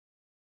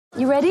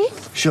You ready?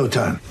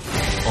 Showtime.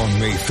 On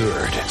May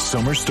 3rd,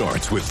 summer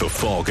starts with The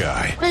Fall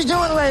Guy. Let's do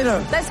it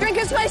later. Let's drink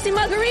a spicy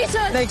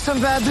margarita. Make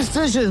some bad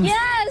decisions.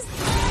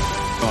 Yes!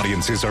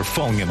 Audiences are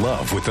falling in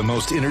love with the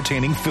most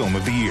entertaining film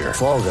of the year.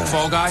 Fall Guy.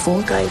 Fall Guy?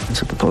 Fall guy.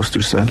 That's what the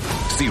poster said.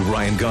 See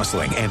Ryan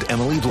Gosling and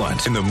Emily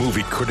Blunt in the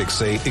movie critics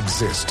say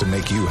exists to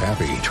make you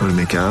happy. Trying to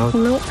make it out?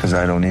 Nope. Because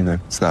I don't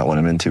either. It's not what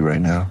I'm into right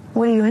now.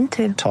 What are you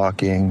into?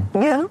 Talking.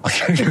 Yeah.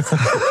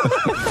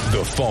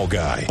 The Fall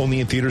Guy.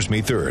 Only in theaters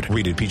May 3rd.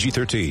 Rated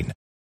PG-13.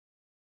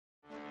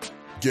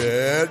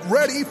 Get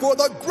ready for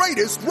the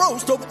greatest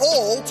roast of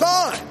all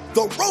time.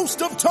 The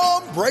Roast of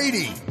Tom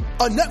Brady.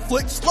 A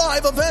Netflix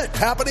live event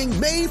happening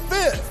May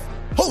 5th.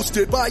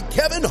 Hosted by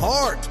Kevin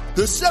Hart.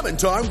 The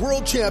 7-time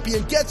world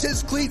champion gets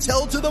his cleats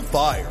held to the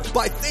fire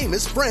by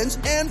famous friends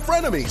and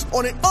frenemies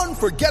on an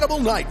unforgettable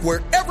night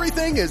where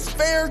everything is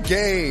fair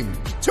game.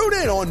 Tune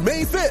in on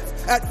May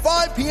 5th at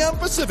 5 p.m.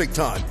 Pacific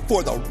time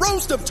for the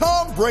Roast of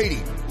Tom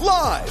Brady.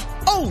 Live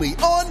only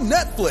on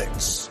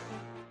Netflix.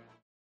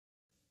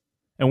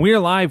 And we are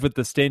live with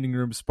the Standing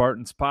Room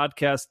Spartans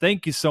podcast.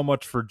 Thank you so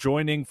much for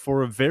joining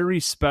for a very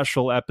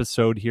special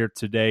episode here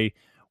today.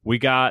 We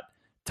got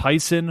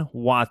Tyson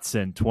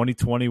Watson,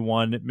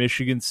 2021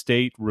 Michigan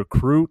State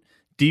recruit,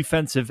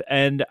 defensive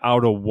end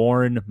out of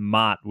Warren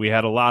Mott. We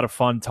had a lot of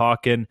fun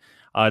talking.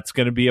 It's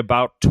going to be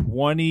about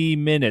 20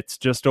 minutes,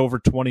 just over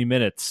 20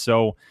 minutes.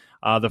 So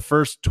the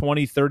first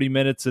 20, 30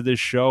 minutes of this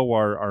show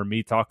are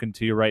me talking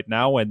to you right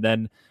now. And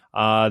then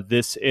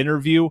this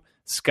interview,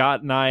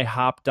 Scott and I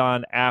hopped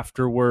on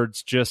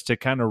afterwards just to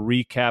kind of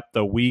recap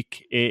the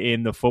week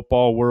in the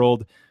football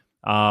world.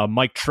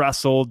 Mike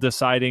Tressel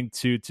deciding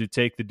to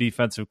take the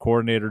defensive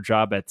coordinator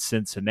job at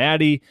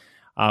Cincinnati.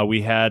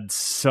 We had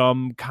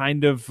some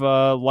kind of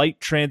light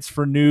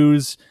transfer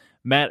news.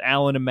 Matt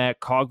Allen and Matt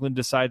Coughlin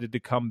decided to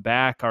come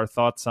back. Our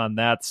thoughts on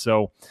that.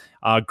 So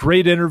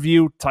great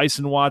interview.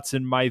 Tyson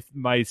Watson,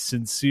 my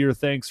sincere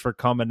thanks for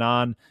coming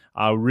on.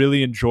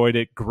 Really enjoyed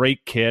it.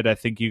 Great kid. I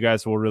think you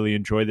guys will really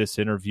enjoy this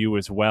interview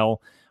as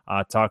well.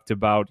 Talked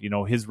about,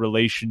 his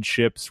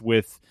relationships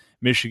with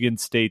Michigan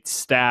State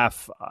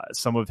staff,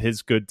 some of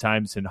his good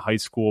times in high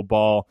school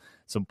ball,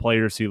 some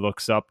players he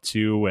looks up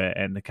to,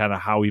 and kind of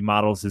how he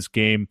models his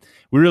game.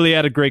 We really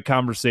had a great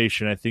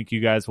conversation. I think you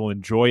guys will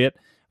enjoy it.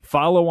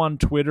 Follow on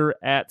Twitter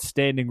at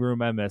Standing Room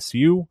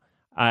MSU,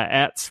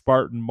 at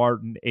Spartan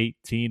Martin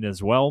 18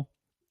 as well.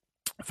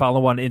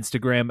 Follow on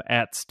Instagram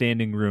at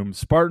Standing Room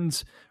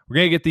Spartans. We're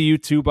going to get the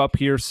YouTube up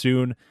here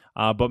soon,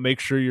 but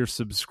make sure you're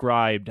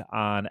subscribed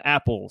on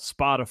Apple,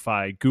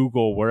 Spotify,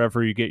 Google,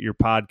 wherever you get your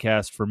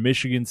podcast for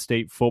Michigan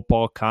State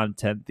football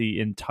content the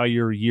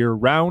entire year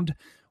round.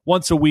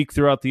 Once a week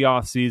throughout the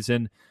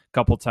offseason, a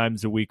couple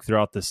times a week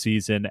throughout the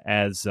season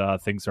as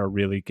things are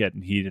really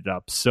getting heated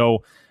up.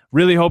 So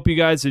really hope you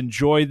guys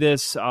enjoy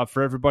this.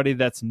 For everybody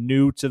that's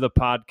new to the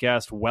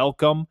podcast,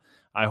 welcome.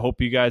 I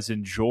hope you guys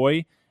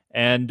enjoy.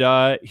 And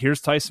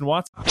here's Tyson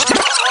Watson.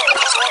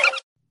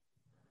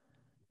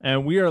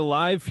 And we are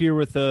live here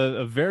with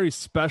a very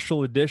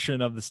special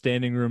edition of the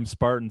Standing Room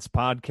Spartans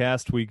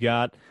podcast. We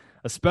got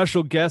a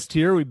special guest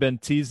here. We've been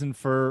teasing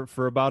for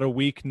about a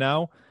week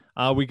now.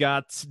 We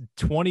got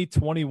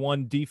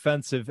 2021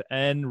 defensive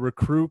end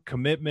recruit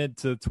commitment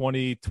to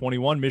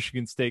 2021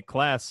 Michigan State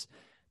class,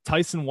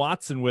 Tyson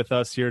Watson with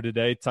us here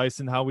today.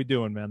 Tyson, how we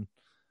doing, man?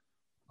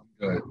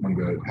 I'm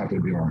good. Happy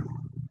to be on.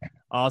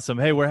 Awesome.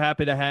 Hey, we're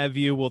happy to have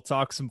you. We'll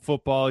talk some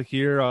football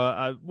here.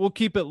 We'll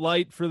keep it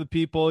light for the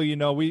people.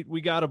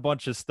 We got a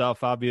bunch of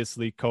stuff.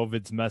 Obviously,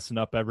 COVID's messing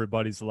up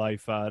everybody's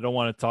life. I don't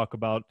want to talk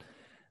about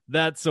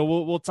that. So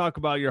we'll talk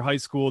about your high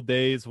school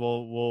days.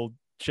 We'll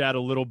chat a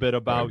little bit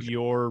about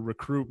your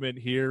recruitment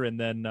here, and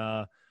then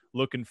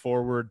looking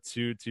forward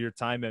to your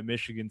time at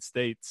Michigan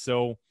State.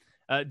 So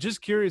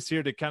just curious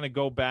here to kind of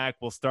go back.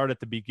 We'll start at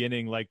the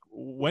beginning. Like,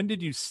 when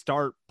did you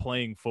start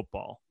playing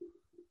football?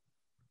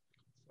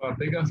 I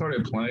think I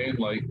started playing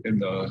like in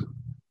the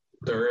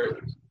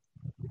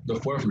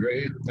fourth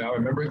grade. Now I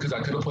remember because I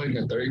could have played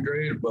in the third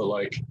grade, but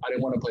like I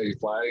didn't want to play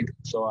flag,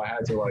 so I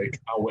had to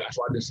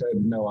so I just said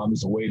no. I'm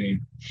just waiting.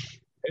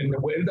 And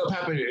what ended up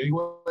happening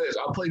anyway is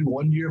I played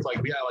 1 year of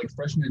we had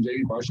freshman and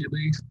JV varsity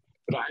leagues,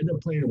 but I ended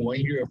up playing 1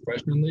 year of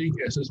freshman league,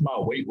 and since my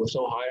weight was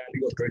so high, I had to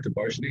go straight to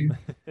varsity.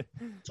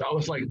 So I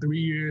was 3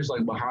 years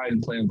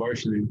behind playing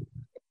varsity,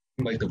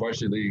 the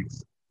varsity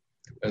leagues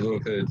as a little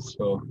kid.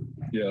 So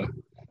yeah.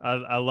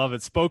 I love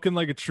it. Spoken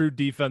like a true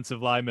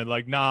defensive lineman.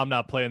 I'm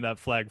not playing that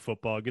flag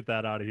football. Get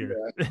that out of here.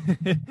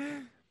 Yeah.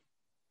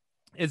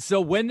 And so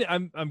when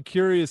I'm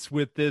curious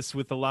with this,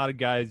 with a lot of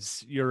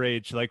guys your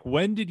age,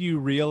 when did you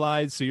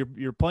realize, so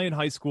you're playing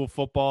high school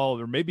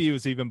football, or maybe it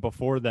was even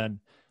before then,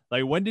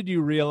 when did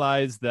you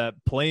realize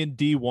that playing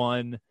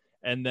D1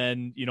 and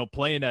then,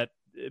 playing at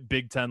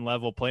Big Ten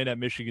level, playing at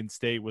Michigan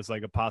State was a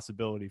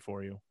possibility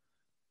for you?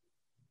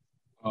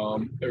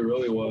 It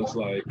really was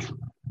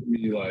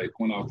me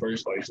when I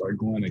first started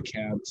going to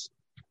camps,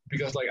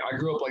 because I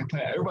grew up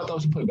playing. Everybody thought I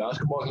was playing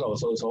basketball because I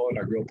was so tall, and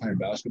I grew up playing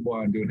basketball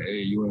and doing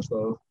AAU and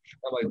stuff.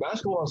 And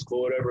basketball is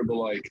cool, whatever,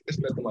 but it's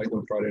nothing like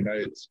on Friday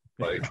nights.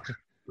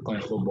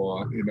 playing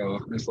football. You know,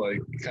 it's like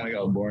kind of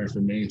got boring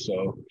for me.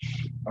 So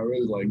I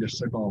really like just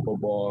took on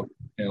football.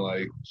 And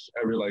like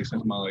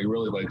since my like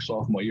really like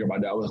sophomore year, my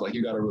dad was like,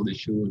 you got to really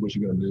choose what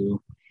you're gonna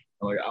do.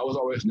 And, like I was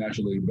always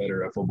naturally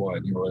better at football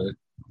anyway,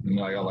 and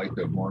like I liked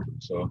it more.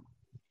 So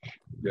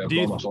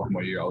yeah, my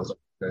sophomore year, I was like,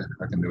 okay,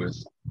 I can do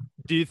this.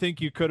 Do you think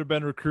you could have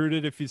been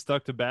recruited if you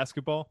stuck to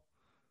basketball?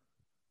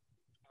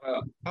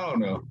 I don't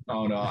know.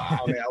 I mean, I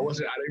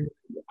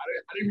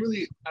didn't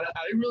really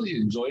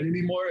enjoy it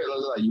anymore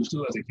as I used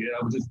to as a kid.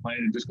 I was just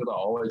playing it just because I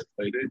always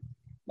played it.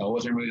 I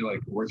wasn't really like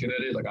working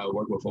at it. Like I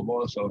work with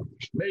football, so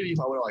maybe if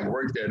I would have like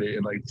worked at it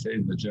and like stayed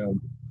in the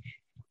gym,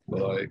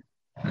 but like,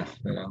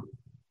 you know.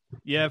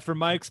 Yeah, from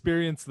my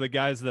experience, the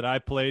guys that I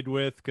played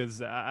with,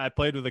 because I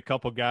played with a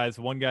couple guys.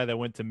 One guy that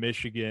went to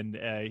Michigan,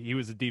 he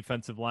was a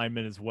defensive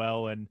lineman as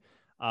well, and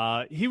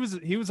he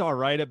was all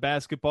right at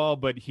basketball,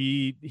 but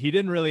he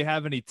didn't really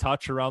have any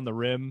touch around the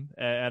rim,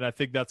 and I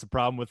think that's a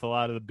problem with a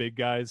lot of the big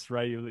guys,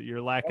 right?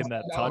 You're lacking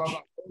that touch.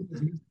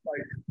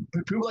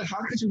 Like people are like,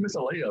 how could you miss a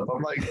layup?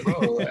 I'm like,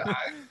 bro,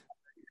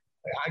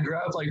 I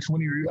grabbed like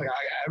 20, like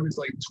I averaged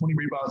like 20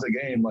 rebounds a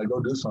game. Like,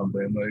 go do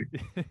something. Like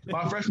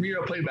my freshman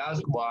year, I played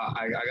basketball.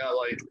 I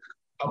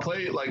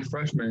played like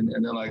freshman,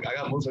 and then like I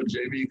got moved to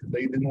JV because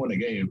they didn't win a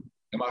game.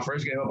 And my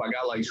first game up, I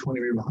got like 20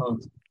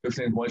 rebounds,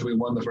 15 points. We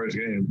won the first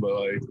game, but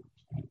like,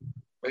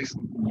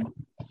 basically,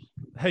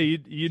 hey,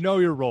 you know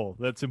your role.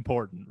 That's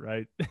important,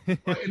 right? And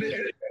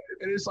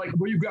it's like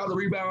when you grab the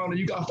rebound and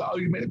you got foul,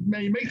 you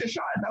make the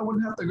shot, and I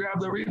wouldn't have to grab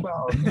the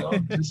rebound. You know?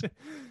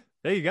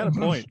 Hey, you got a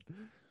point.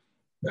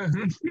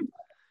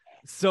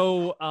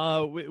 So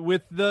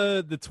with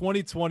the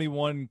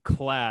 2021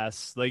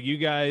 class, like you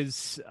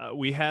guys,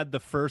 we had the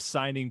first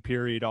signing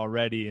period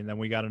already, and then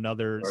we got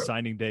another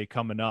signing day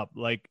coming up.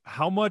 Like,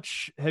 how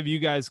much have you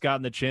guys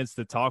gotten the chance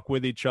to talk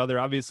with each other?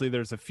 Obviously,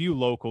 there's a few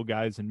local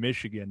guys in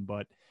Michigan,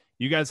 but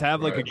you guys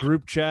have like a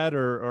group chat,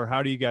 or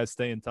how do you guys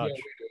stay in touch?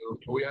 Yeah,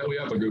 we do. We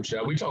have a group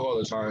chat. We talk all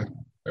the time.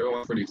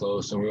 Everyone's pretty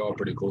close, and we're all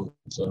pretty cool.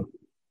 So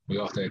we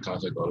all stay in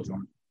contact all the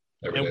time.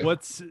 And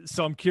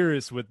so I'm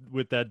curious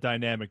with that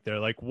dynamic there,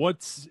 like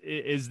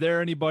is there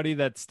anybody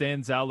that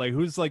stands out? Like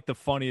who's like the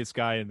funniest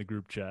guy in the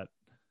group chat?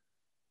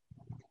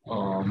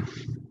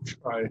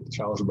 Probably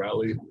Charles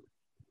Bradley.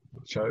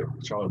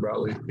 Charles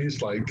Bradley.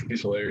 He's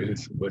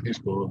hilarious, but he's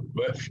cool.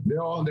 But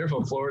they're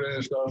from Florida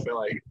and stuff, and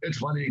like it's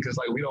funny because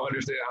like we don't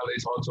understand how they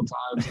talk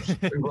sometimes.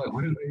 We're like,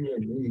 what do they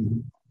even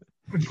mean?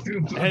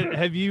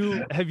 have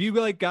you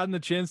like gotten the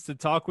chance to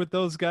talk with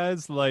those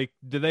guys? Like,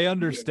 do they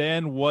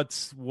understand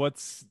what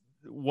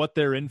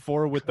they're in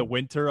for with the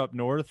winter up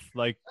north?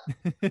 Like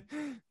they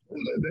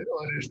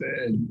don't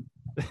understand.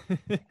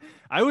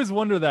 I always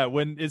wonder that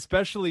when,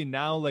 especially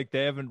now, like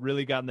they haven't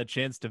really gotten the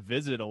chance to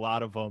visit a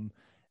lot of them.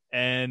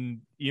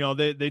 And, you know,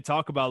 they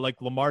talk about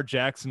like Lamar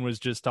Jackson was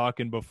just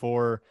talking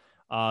before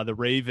the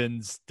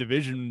Ravens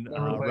division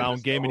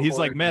round game. And he's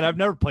like, man, I've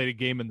never played a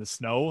game in the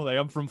snow. Like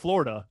I'm from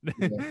Florida.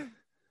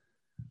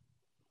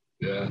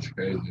 Yeah, it's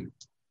crazy.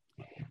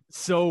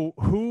 So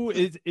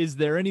is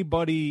there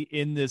anybody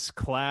in this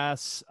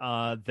class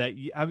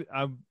that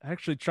I'm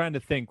actually trying to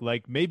think,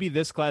 like maybe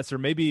this class or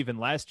maybe even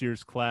last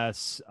year's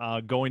class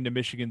going to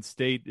Michigan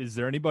State, is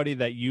there anybody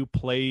that you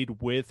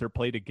played with or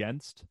played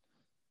against?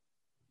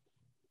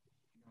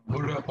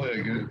 Who did I play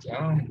against?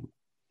 I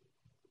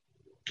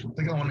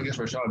think I went against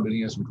Rashad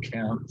Benny in some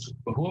camps,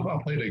 but who have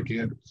I played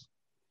against?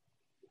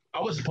 I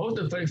was supposed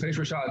to face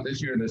Rashad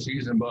this year in the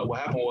season, but what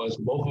happened was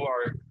both of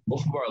our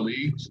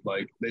leagues,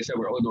 like they said,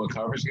 we're only doing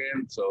conference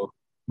games, so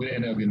we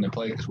didn't end up getting to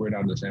play because we're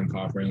not in the same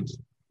conference.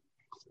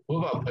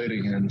 Who have I played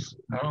against?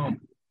 No,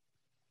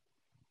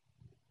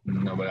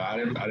 but I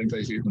didn't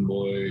play Stephen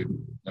Boyd.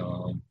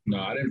 No,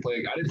 I didn't play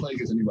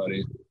against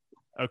anybody.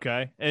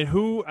 Okay, and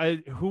who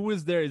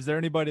was there? Is there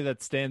anybody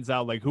that stands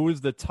out? Like, who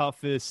was the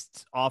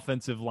toughest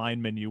offensive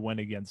lineman you went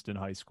against in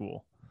high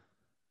school?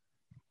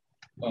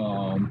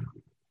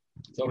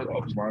 So the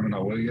offensive lineman I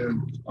went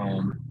against,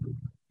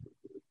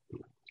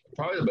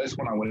 probably the best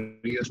one I went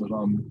against was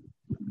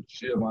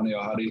Giovanni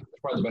Ahadi. That's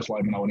probably the best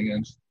lineman I went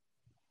against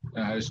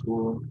in high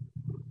school.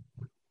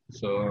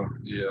 So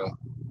yeah.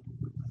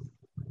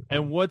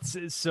 And what's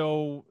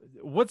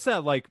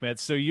that like, Matt?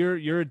 So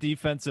you're a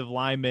defensive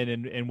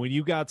lineman, and when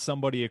you got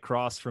somebody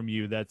across from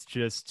you that's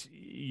just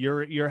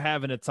you're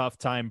having a tough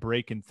time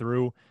breaking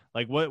through,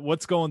 like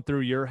what's going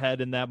through your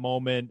head in that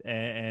moment,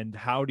 and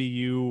how do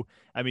you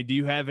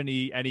have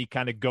any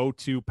kind of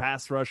go-to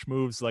pass rush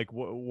moves? Like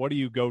what do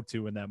you go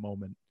to in that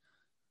moment?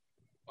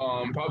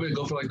 Probably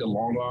go for like the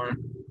long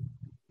arm.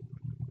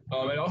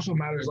 It also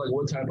matters like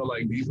what type of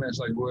like defense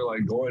like we're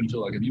like going to.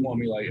 Like if you want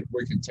me like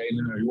we're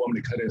containing, or you want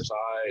me to cut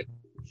inside.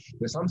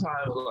 But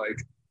sometimes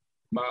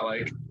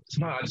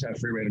sometimes I just have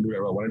free reign to do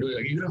whatever I want to do.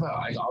 Like even if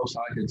I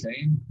outside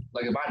contain,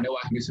 like if I know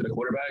I can get to the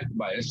quarterback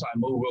by inside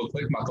move real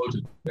quick, my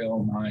coaches, they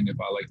don't mind if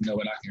I like know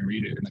and I can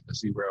read it and I can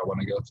see where I want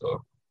to go.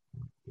 So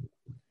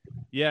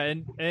Yeah,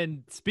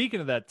 and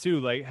speaking of that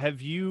too, like,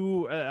 have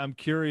you? I'm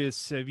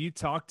curious. Have you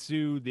talked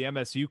to the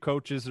MSU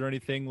coaches or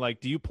anything? Like,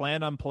 do you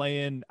plan on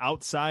playing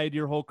outside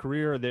your whole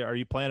career? Are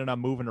you planning on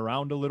moving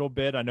around a little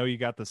bit? I know you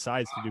got the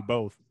size to do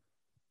both.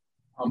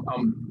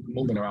 I'm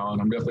moving around.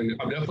 I'm definitely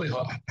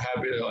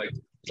happy to like.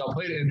 So I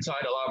played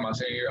inside a lot of my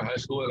senior year of high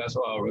school, and that's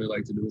what I really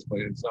like to do is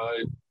play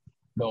inside.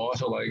 But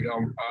also, like,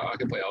 I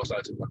can play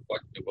outside too.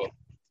 Like, well.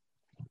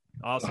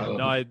 Awesome.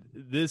 No,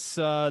 this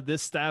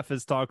staff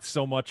has talked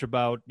so much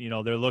about,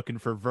 they're looking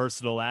for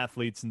versatile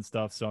athletes and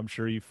stuff. So I'm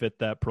sure you fit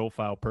that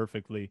profile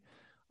perfectly.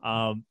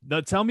 Now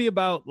tell me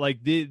about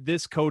like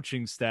this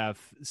coaching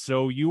staff.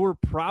 So you were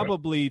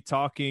probably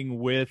talking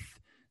with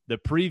the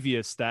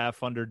previous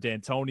staff under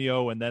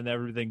D'Antonio, and then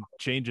everything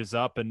changes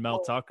up and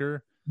Mel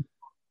Tucker.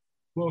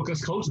 Well,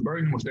 because Coach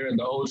Burton was there in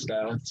the old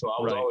staff, so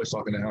I was always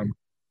talking to him.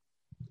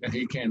 And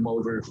he came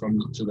over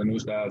to the new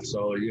staff.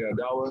 So yeah,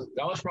 that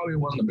was probably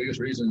one of the biggest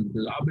reasons.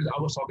 Because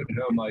I was talking to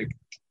him like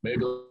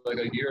maybe like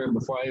a year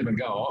before I even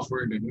got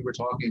offered, and we were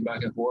talking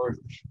back and forth.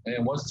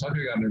 And once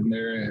Tucker got in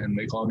there and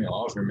they called me and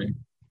offered me,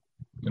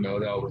 that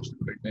was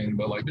the big thing.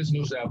 But like this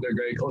new staff, they're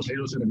great. Coach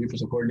Hazelton, the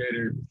defensive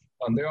coordinator,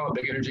 they're all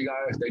big energy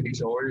guys. They need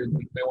to order.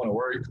 They want to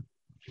work.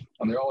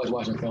 They're always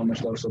watching film and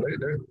stuff. So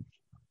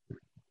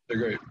they're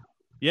great.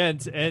 Yeah,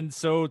 and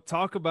so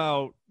talk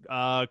about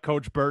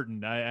Coach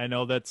Burton. I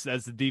know that's,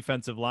 as the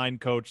defensive line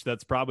coach,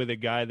 that's probably the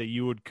guy that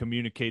you would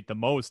communicate the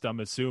most,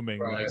 I'm assuming.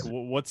 Right. Like,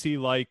 what's he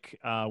like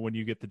when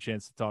you get the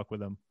chance to talk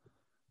with him?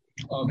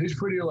 He's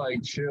pretty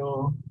like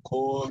chill,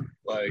 cool,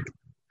 like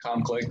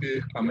calm,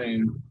 collected. I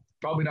mean,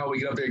 probably not when we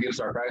get up there and get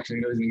start practicing.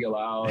 He's gonna get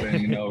loud,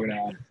 and we're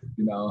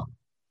not,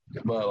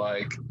 But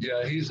like,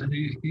 yeah,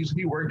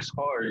 he works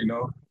hard.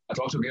 I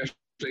talked to him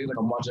yesterday. Like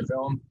I'm watching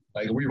film.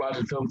 Like we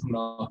watching film from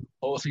the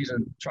whole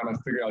season, trying to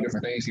figure out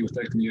different things. He was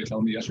texting me and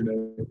telling me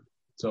yesterday.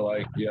 So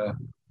like, yeah.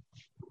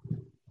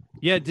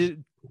 Yeah.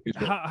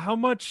 How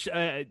much?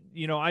 I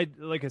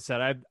like I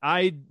said,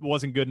 I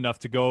wasn't good enough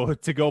to go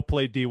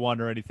play D1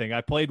 or anything.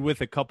 I played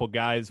with a couple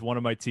guys. One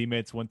of my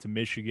teammates went to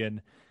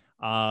Michigan.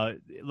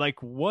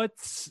 Like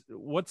what's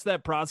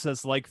that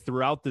process like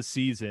throughout the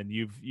season?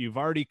 You've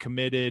already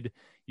committed.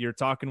 You're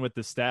talking with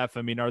the staff.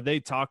 I mean, are they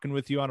talking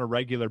with you on a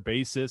regular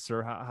basis,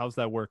 or how's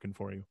that working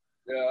for you?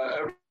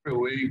 Yeah, every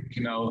week,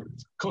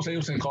 Coach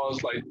Hazelton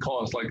calls like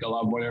a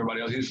lot more than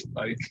everybody else. He's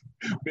like,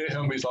 me and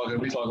him, we talk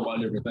about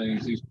different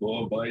things. He's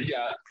cool, but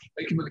yeah,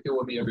 they communicate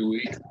with me every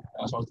week.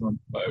 I talk to them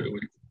every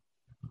week.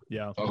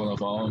 Yeah, talk on the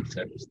phone,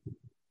 text.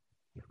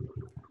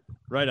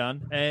 Right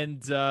on.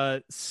 And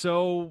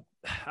so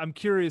I'm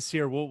curious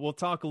here. We'll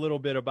talk a little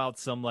bit about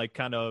some like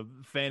kind of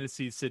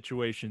fantasy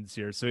situations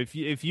here. So if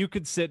you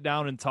could sit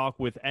down and talk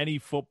with any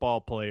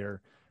football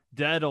player,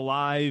 dead,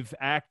 alive,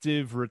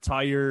 active,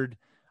 retired,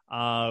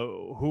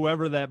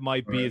 whoever that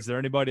might be, is there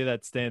anybody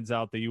that stands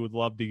out that you would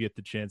love to get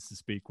the chance to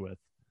speak with?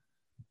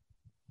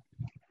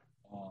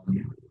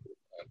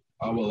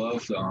 I would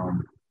love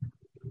to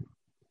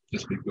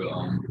speak with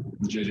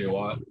J.J.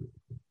 Watt,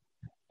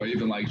 or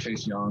even like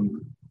Chase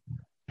Young.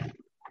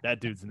 That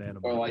dude's an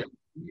animal. Or like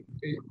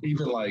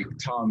even like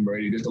Tom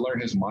Brady, just to learn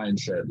his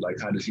mindset.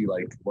 Like how does he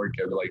like work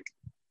every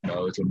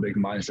it's a big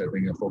mindset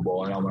thing in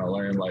football, and I want to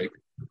learn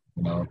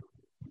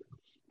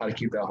how to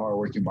keep that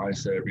hard-working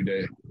mindset every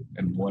day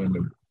and wanting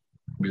to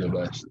be the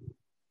best.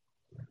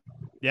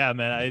 Yeah,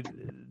 man.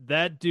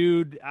 That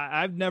dude,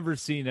 I've never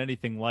seen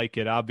anything like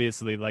it.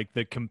 Obviously, like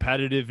the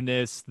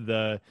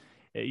competitiveness,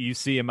 you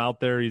see him out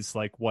there. He's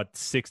like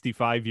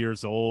 65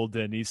 years old,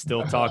 and he's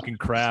still talking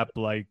crap.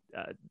 Like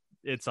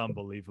it's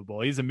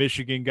unbelievable. He's a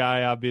Michigan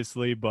guy,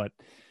 obviously, but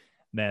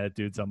man, that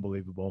dude's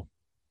unbelievable.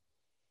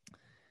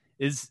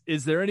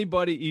 Is there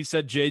anybody? You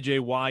said J.J.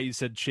 Watt, you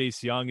said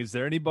Chase Young. Is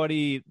there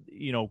anybody,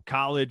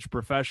 college,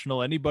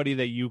 professional, anybody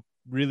that you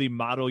really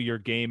model your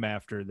game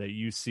after, that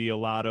you see a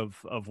lot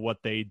of what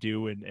they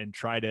do and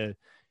try to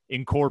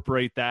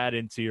incorporate that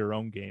into your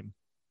own game?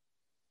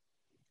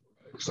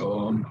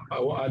 So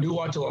I do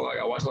watch a lot. Like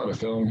I watch a lot of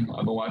film.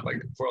 I've been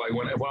watching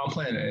when I'm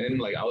playing in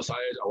outside,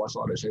 I watch a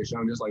lot of Chase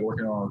Young, just like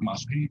working on my.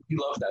 He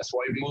loves that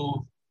swipe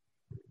move.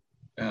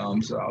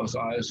 So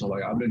outside, so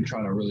like I've been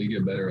trying to really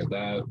get better at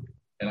that.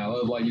 And I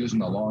love like using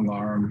the long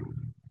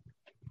arm,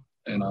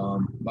 and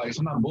like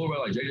sometimes bull rush,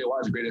 like J.J.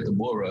 Watt is great at the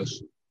bull rush,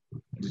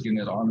 just getting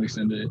his arm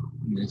extended.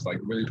 And it's like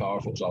really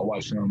powerful. So I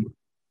watch him,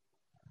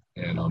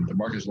 and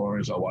DeMarcus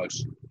Lawrence I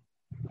watch.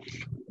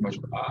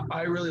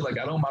 I really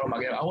I don't model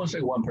my game. I wouldn't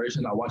say one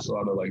person. I watch a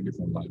lot of like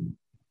different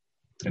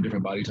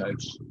body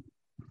types.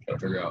 Try to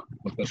figure out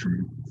what's best for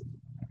me.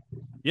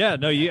 Yeah,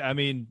 no,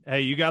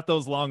 hey, you got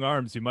those long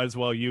arms. You might as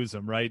well use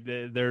them, right?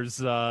 There's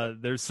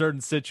certain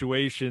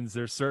situations,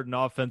 there's certain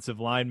offensive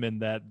linemen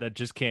that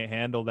just can't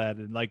handle that.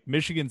 And like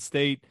Michigan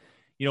State,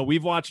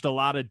 we've watched a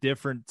lot of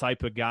different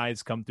type of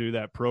guys come through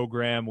that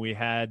program. We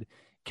had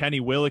Kenny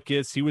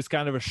Willekes. He was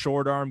kind of a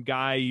short arm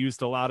guy. He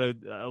used a lot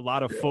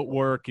of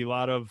footwork, a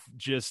lot of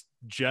just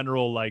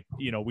general,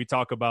 we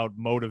talk about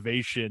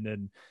motivation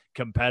and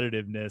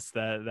competitiveness.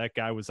 That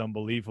guy was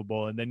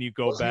unbelievable. And then you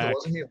go back.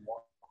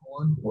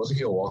 Wasn't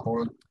he a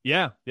walk-on?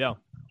 Yeah.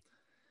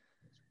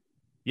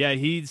 Yeah,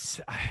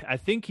 I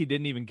think he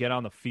didn't even get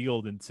on the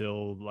field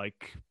until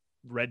like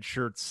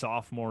redshirt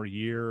sophomore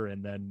year,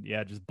 and then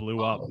just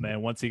blew up,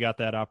 man, once he got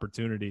that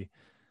opportunity.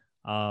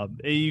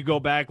 You go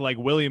back like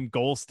William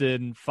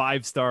Golston,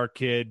 5-star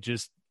kid,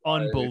 just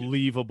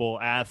unbelievable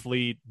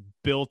athlete,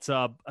 built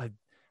up.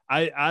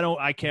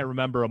 I can't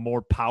remember a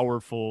more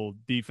powerful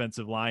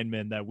defensive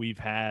lineman that we've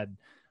had.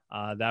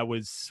 That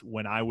was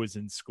when I was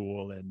in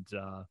school, and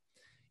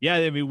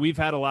I mean, we've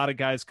had a lot of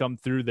guys come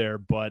through there,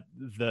 but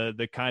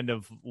the kind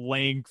of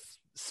length,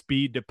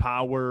 speed to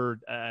power,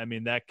 I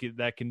mean, that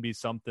can be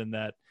something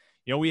that,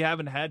 we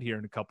haven't had here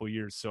in a couple of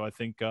years. So I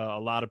think a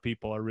lot of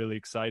people are really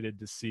excited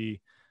to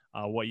see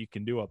what you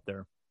can do up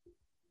there.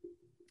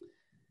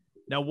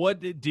 Now, what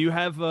do you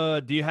have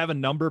a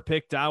number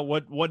picked out?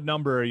 What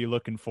number are you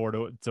looking for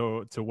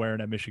to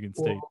wearing at Michigan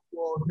State?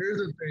 Well, here's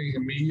the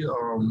thing. Me,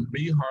 Harmon,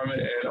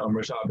 and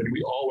Rashad Benny,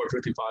 we all were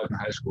 55 in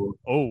high school.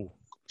 Oh.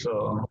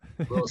 So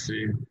we'll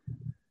see.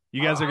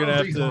 You guys are going to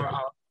have to.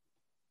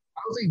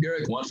 I don't think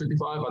Derek wants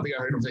 55. I think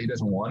I heard him say he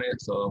doesn't want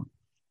it. So,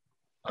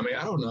 I mean,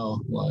 I don't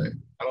know.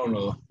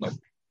 So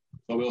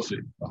we'll see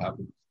what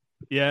happens.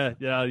 Yeah.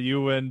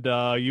 You and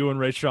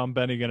Rashad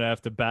Benny going to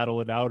have to battle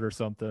it out or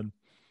something.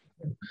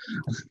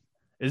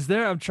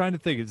 I'm trying to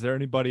think, is there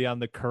anybody on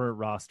the current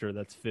roster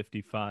that's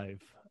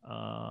 55?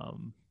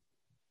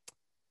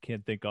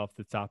 Can't think off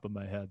the top of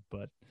my head,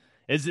 but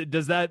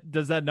does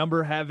that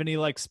number have any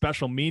like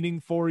special meaning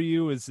for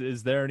you?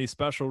 Is there any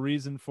special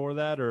reason for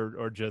that,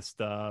 or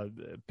just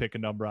pick a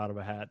number out of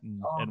a hat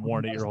and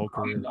worn it your whole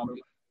career?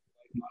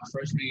 My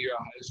freshman year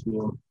of high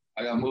school,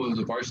 I got moved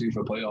to varsity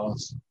for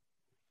playoffs.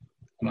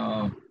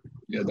 And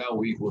that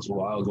week was a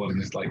while ago, and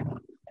it's like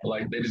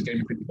they just gave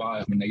me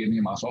 55, and they gave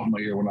me my sophomore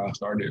year when I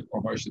started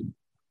on varsity.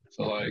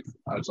 So like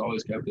I just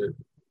always kept it.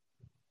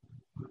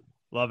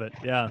 Love it.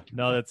 Yeah,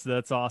 no,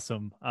 that's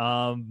awesome.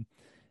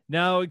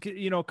 Now,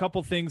 a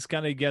couple things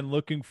kind of, again,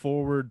 looking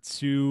forward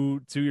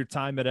to your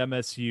time at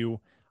MSU.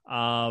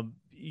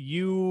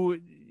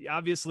 You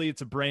obviously,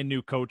 it's a brand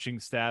new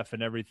coaching staff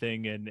and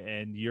everything,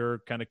 and you're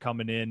kind of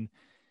coming in.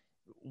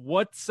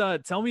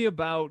 Tell me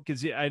about,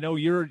 because I know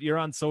you're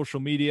on social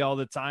media all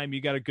the time.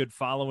 You got a good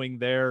following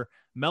there.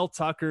 Mel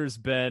Tucker's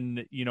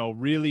been,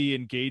 really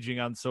engaging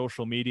on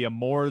social media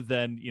more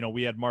than,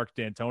 we had Mark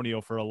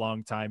D'Antonio for a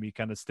long time. He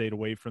kind of stayed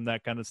away from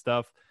that kind of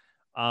stuff.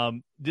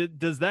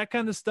 Does that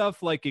kind of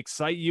stuff like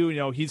excite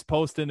you? He's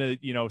posting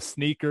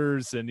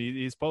sneakers, and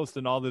he's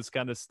posting all this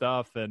kind of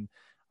stuff. And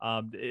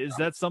is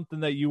that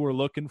something that you were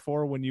looking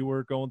for when you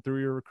were going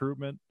through your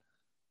recruitment?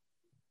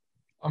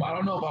 I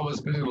don't know if I was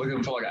specifically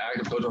looking for like an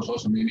active coach on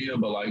social media,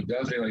 but like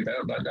definitely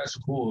like that's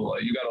cool.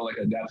 Like you gotta like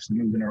adapt to the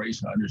new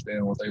generation,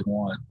 understand what they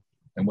want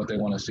and what they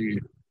want to see.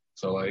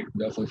 So like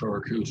definitely for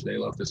recruits, they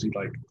love to see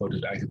like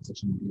coaches active on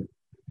social media.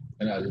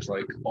 And not just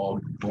like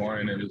all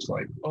boring and it's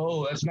like,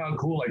 oh, that's not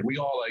cool. Like we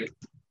all like,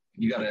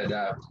 you got to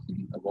adapt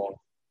and evolve,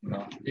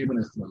 even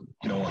if you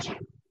don't want to.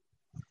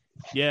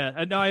 Yeah,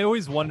 and I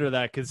always wonder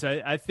that because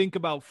I think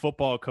about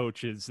football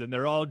coaches and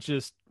they're all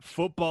just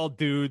football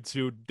dudes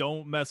who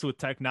don't mess with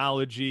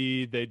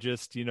technology. They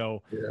just, Yeah.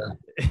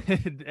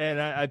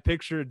 and I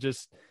picture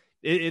just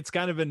it's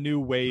kind of a new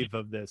wave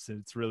of this, and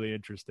it's really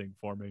interesting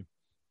for me.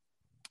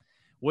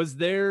 Was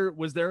there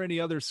any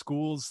other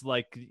schools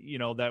like,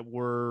 that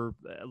were,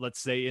 let's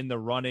say, in the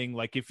running?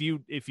 Like if you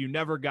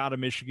never got a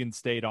Michigan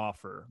State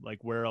offer,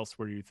 like where else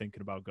were you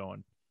thinking about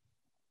going?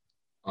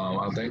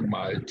 I think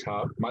my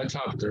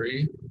top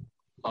three,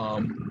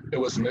 it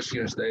was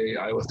Michigan State,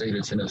 Iowa State,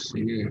 and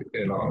Tennessee,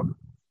 and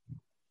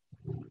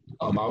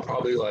I'll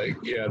probably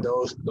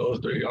those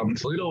three.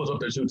 Toledo was up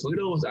there too.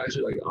 Toledo was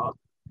actually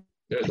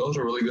those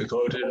are really good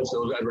coaches.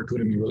 Those guys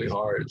recruited me really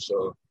hard.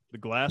 So the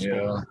Glass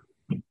Bowl.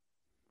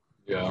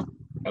 Yeah,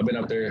 I've been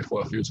up there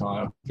for a few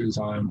times.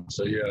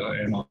 So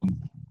and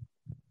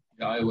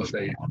Iowa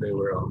State, they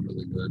were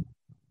really good.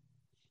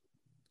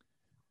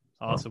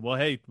 Awesome. Well,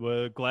 hey,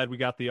 we're glad we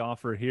got the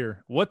offer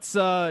here. What's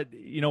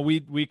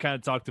we kind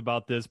of talked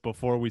about this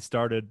before we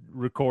started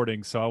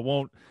recording, so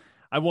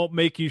I won't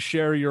make you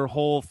share your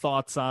whole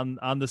thoughts on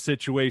the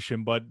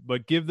situation,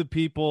 but give the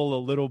people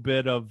a little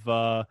bit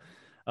of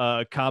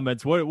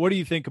comments. What do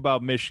you think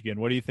about Michigan?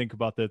 What do you think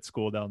about that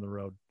school down the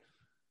road?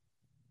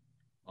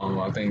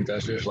 I think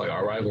that's just like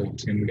our rival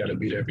team. We got to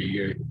beat every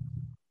year.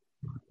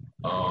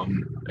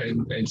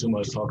 And too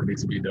much talking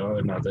needs to be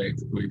done. I think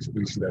we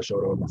see that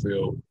showed on the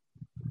field.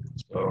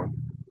 So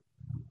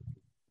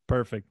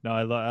perfect. No,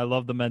 I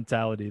love the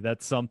mentality.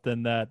 That's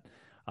something that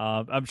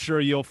I'm sure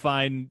you'll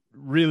find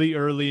really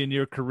early in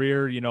your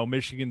career.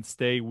 Michigan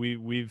State.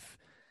 We've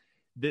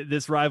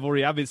this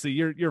rivalry. Obviously,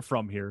 you're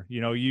from here.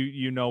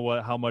 You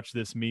know how much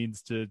this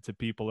means to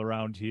people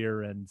around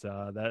here, and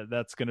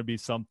that's going to be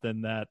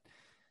something that.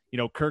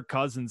 Kirk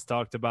Cousins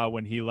talked about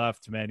when he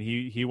left, man.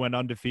 He went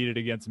undefeated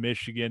against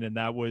Michigan, and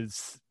that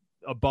was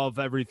above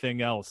everything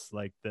else.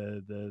 Like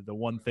the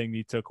one thing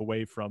he took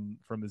away from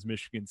his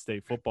Michigan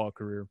State football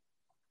career.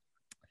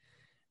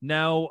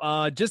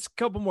 Now, just a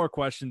couple more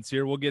questions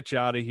here. We'll get you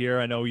out of here.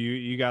 I know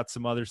you got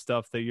some other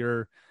stuff that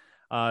you're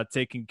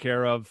taken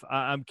care of.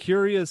 I'm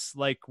curious,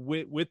 like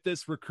with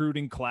this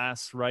recruiting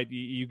class, right?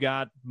 You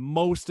got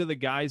most of the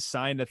guys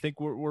signed. I think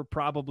we're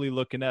probably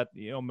looking at,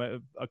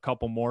 a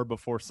couple more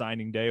before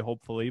signing day,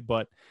 hopefully.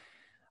 But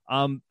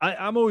I'm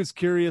always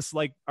curious,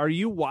 like, are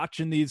you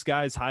watching these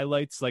guys'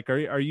 highlights? Like,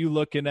 are you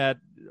looking at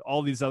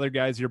all these other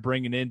guys you're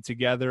bringing in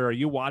together? Are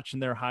you watching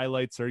their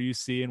highlights? Are you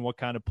seeing what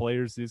kind of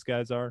players these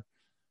guys are?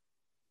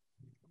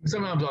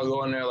 Sometimes I'll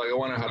go in there, like, I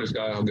wonder how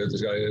good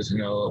this guy is,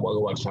 I'll go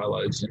watch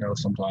highlights,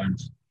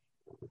 sometimes.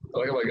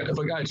 Like if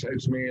a guy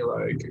texts me,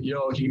 like,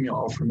 yo, keep me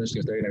off from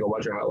Michigan State, and I go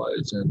watch your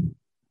highlights, and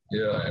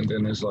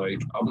then it's like,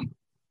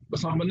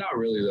 but not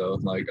really, though.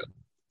 Like,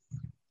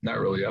 not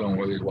really. I don't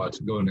really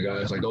go into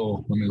guys, like,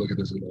 oh, let me look at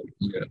this.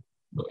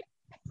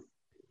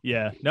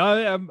 Yeah. No,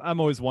 I'm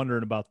always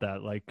wondering about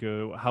that. Like,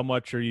 how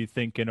much are you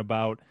thinking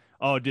about,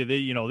 oh, did they,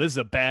 this is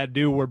a bad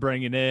dude we're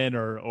bringing in,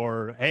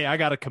 or hey, I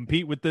got to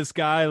compete with this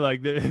guy.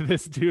 Like,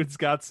 this dude's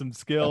got some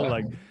skill.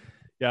 Like,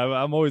 yeah,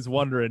 I'm always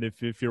wondering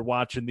if you're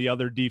watching the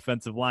other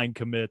defensive line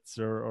commits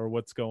or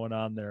what's going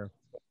on there.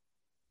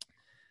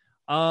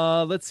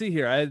 Let's see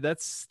here.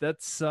 That's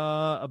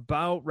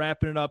about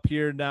wrapping it up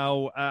here.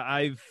 Now,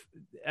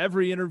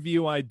 every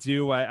interview I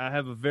do, I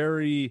have a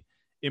very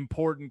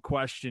important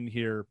question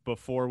here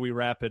before we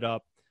wrap it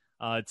up.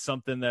 It's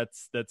something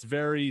that's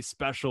very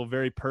special,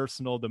 very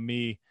personal to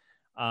me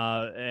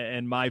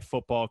and my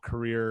football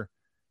career.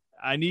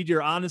 I need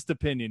your honest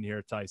opinion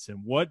here,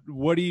 Tyson. What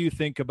do you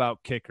think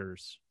about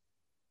kickers?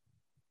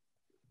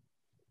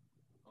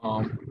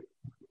 I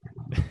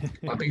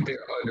think they're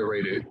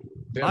underrated.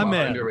 My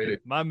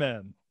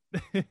man.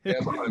 They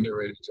have an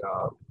underrated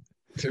job.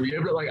 To be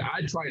able to, like,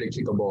 I try to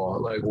kick a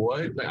ball. Like,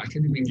 what? Like, I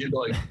can't even get,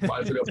 like,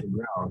 5 feet off the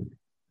ground.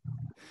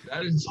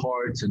 That is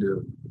hard to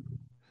do.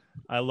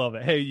 I love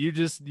it. Hey, you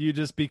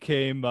just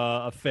became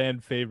a fan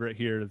favorite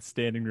here at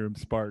Standing Room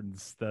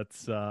Spartans.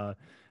 That's now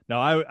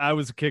I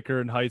was a kicker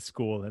in high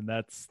school, and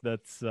that's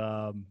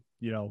I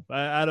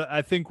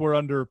think we're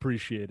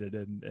underappreciated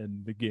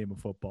in the game of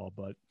football.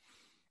 But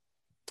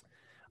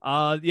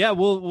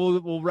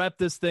we'll wrap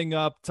this thing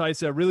up.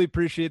 Tyson, I really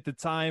appreciate the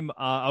time.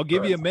 I'll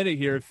give you a minute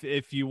here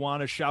if you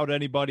want to shout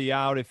anybody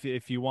out,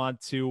 if you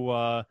want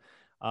to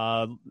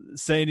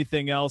say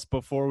anything else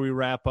before we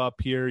wrap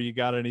up here. You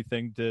got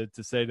anything to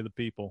say to the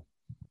people?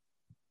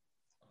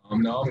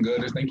 No, I'm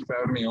good. Just thank you for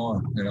having me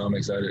on. I'm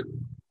excited.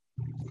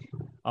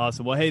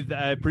 Awesome. Well, hey,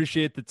 I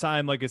appreciate the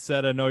time. Like I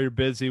said, I know you're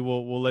busy.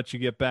 We'll let you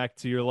get back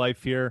to your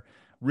life here.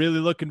 Really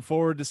looking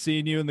forward to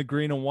seeing you in the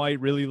green and white.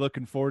 Really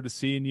looking forward to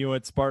seeing you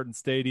at Spartan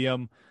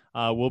Stadium.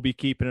 We'll be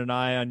keeping an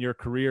eye on your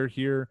career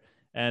here.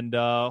 And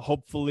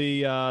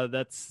hopefully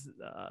that's,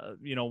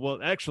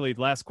 actually,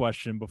 last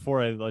question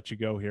before I let you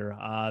go here.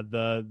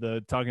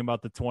 The talking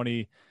about the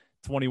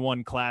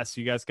 2021 class,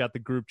 you guys got the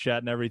group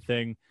chat and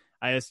everything.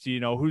 I asked you,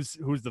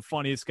 who's the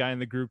funniest guy in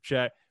the group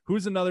chat?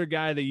 Who's another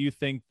guy that you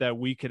think that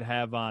we could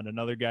have on?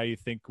 Another guy you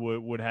think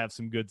would have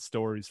some good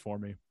stories for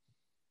me?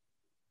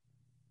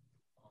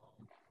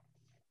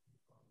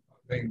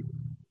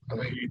 I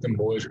think Ethan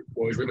Boys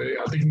really.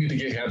 I think you need to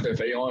get Hampton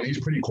Fay on.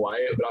 He's pretty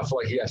quiet, but I feel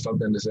like he has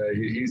something to say.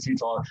 He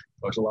talks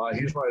a lot.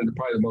 He's probably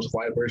the most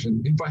quiet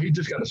person. He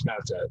just got a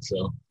Snapchat,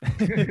 so.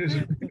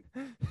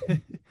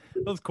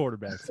 Those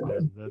quarterbacks,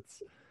 man.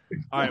 That's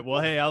all right. Well,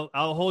 hey,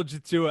 I'll hold you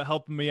to it,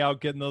 helping me out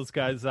getting those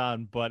guys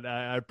on. But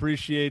I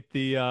appreciate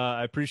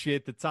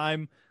the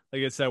time.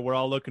 Like I said, we're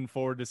all looking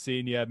forward to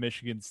seeing you at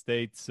Michigan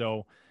State.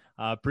 So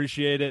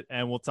appreciate it,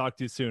 and we'll talk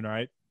to you soon. All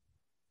right.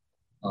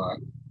 All right.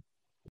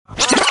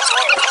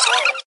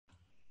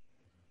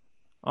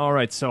 All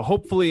right, so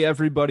hopefully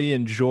everybody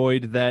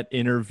enjoyed that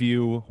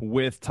interview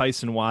with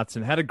Tyson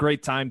Watson. Had a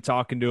great time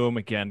talking to him.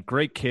 Again,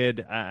 great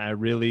kid. I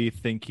really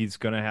think he's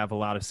going to have a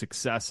lot of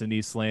success in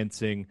East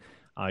Lansing.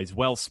 He's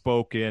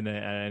well-spoken,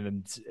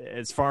 and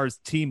as far as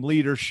team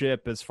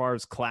leadership, as far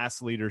as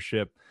class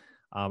leadership,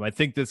 I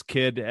think this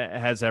kid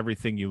has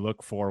everything you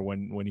look for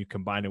when you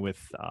combine it with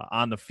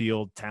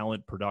on-the-field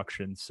talent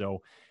production.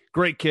 So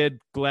great kid.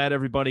 Glad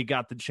everybody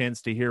got the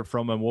chance to hear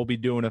from him. We'll be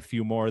doing a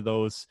few more of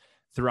those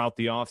throughout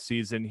the off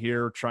season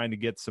here, trying to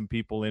get some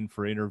people in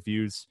for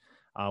interviews.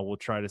 We'll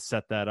try to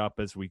set that up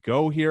as we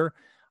go here.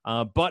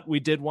 But we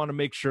did want to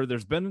make sure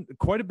there's been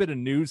quite a bit of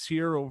news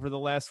here over the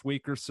last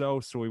week or so.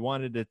 So we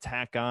wanted to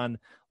tack on a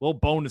little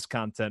bonus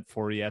content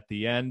for you at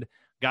the end.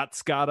 Got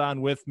Scott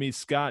on with me.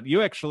 Scott,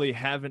 you actually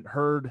haven't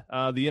heard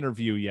the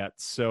interview yet.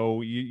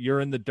 So you're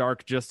in the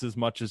dark just as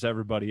much as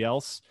everybody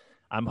else.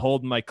 I'm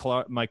holding my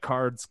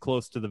cards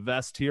close to the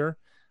vest here.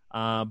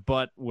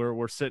 But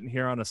we're sitting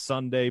here on a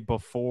Sunday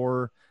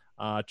before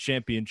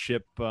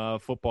championship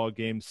football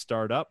games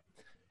start up.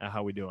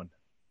 How we doing?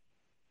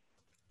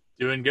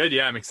 Doing good.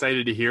 Yeah, I'm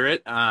excited to hear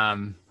it.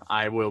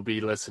 I will be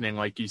listening,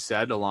 like you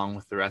said, along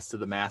with the rest of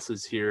the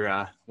masses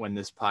here when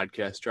this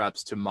podcast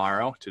drops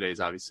tomorrow. Today's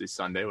obviously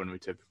Sunday when we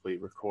typically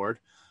record.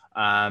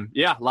 A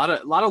lot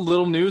of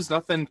little news,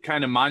 nothing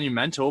kind of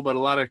monumental, but a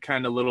lot of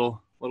kind of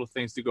little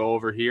things to go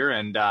over here.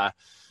 And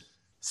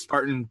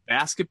Spartan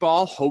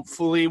basketball,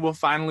 hopefully, will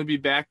finally be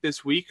back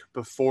this week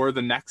before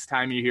the next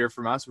time you hear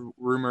from us.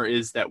 Rumor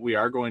is that we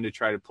are going to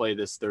try to play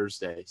this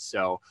Thursday.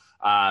 So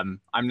I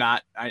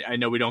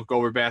know we don't go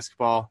over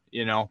basketball,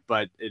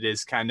 but it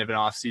is kind of an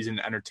off-season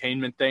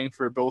entertainment thing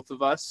for both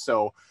of us.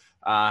 So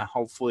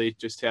hopefully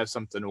just have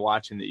something to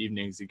watch in the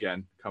evenings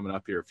again coming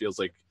up here. It feels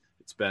like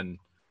it's been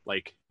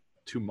like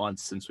 2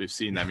 months since we've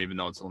seen them, even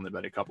though it's only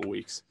been a couple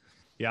weeks.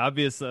 Yeah,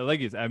 obviously,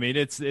 it's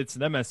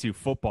an MSU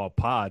football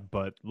pod,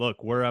 but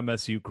look, we're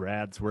MSU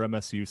grads, we're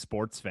MSU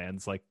sports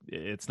fans. Like,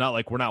 it's not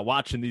like we're not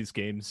watching these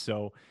games,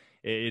 so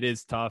it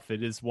is tough.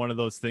 It is one of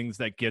those things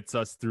that gets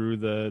us through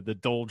the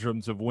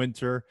doldrums of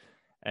winter,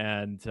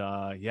 and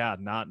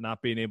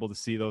not being able to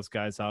see those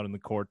guys out in the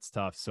court's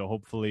tough. So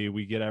hopefully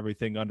we get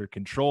everything under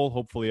control.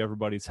 Hopefully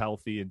everybody's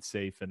healthy and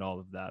safe and all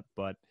of that.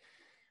 But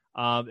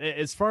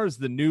as far as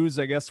the news,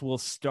 I guess we'll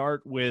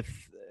start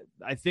with,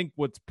 I think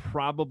what's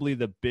probably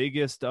the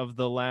biggest of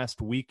the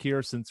last week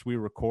here since we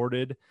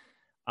recorded.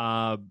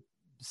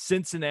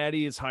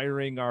 Cincinnati is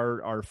hiring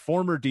our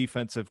former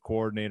defensive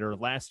coordinator,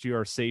 last year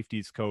our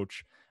safeties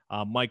coach,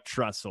 Mike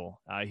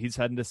Tressel. He's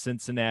heading to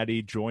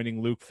Cincinnati,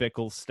 joining Luke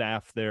Fickell's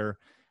staff there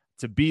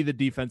to be the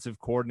defensive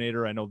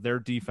coordinator. I know their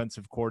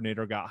defensive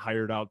coordinator got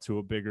hired out to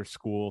a bigger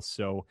school,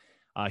 so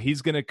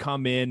he's going to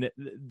come in.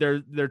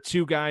 They're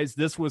two guys.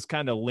 This was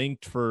kind of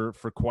linked for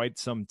quite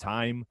some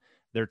time.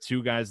 They're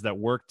two guys that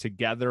work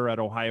together at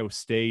Ohio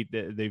State.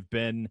 They've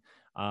been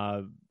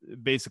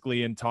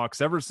basically in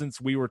talks ever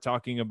since we were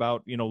talking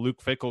about,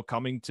 Luke Fickell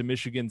coming to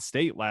Michigan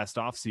State last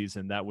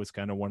offseason. That was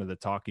kind of one of the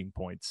talking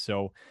points.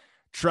 So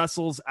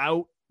Tressel's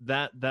out.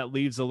 That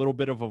leaves a little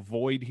bit of a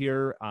void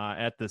here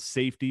at the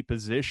safety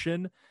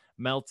position.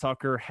 Mel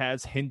Tucker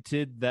has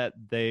hinted that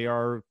they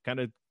are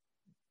kind of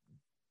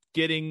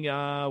getting,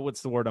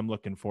 what's the word I'm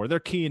looking for? They're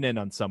keying in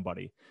on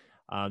somebody.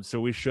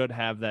 So we should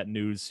have that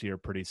news here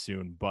pretty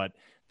soon. But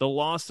the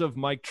loss of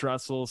Mike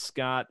Tressel,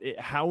 Scott,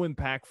 how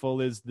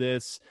impactful is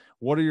this?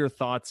 What are your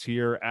thoughts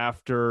here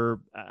after,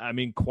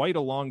 quite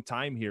a long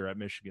time here at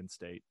Michigan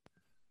State?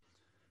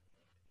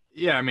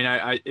 Yeah,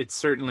 it's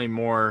certainly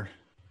more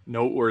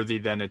noteworthy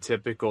than a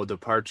typical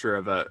departure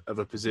of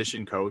a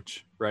position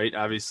coach, right?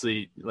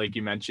 Obviously, like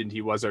you mentioned,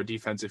 he was our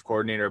defensive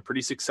coordinator, a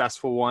pretty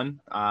successful one.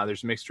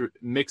 There's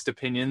mixed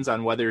opinions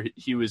on whether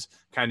he was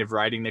kind of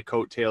riding the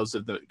coattails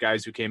of the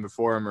guys who came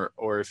before him,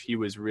 or if he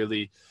was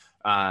really,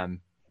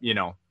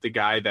 the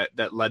guy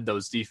that led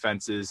those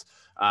defenses,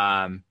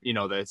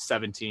 the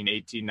 17,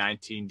 18,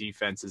 19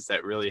 defenses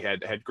that really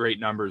had great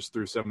numbers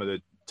through some of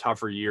the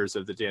tougher years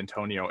of the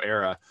D'Antonio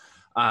era.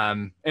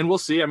 And we'll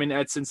see.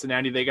 At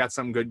Cincinnati, they got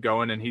something good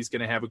going, and he's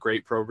going to have a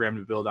great program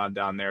to build on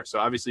down there. So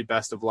obviously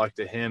best of luck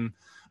to him.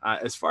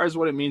 As far as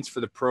what it means for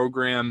the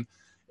program,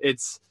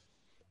 there's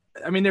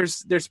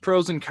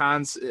pros and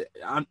cons.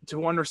 To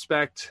one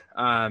respect,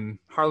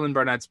 Harlan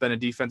Barnett's been a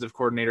defensive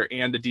coordinator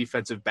and a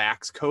defensive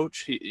backs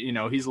coach.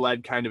 He's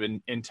led kind of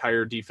an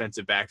entire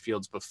defensive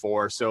backfields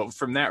before. So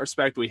from that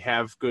respect, we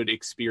have good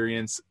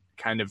experience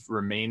kind of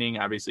remaining.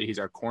 Obviously he's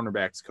our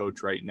cornerbacks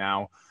coach right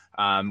now.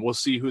 We'll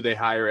see who they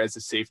hire as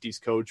a safeties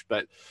coach,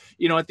 but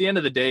at the end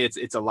of the day,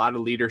 it's a lot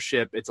of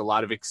leadership. It's a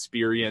lot of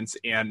experience,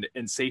 and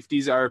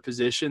safeties are a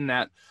position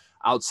that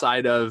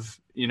outside of,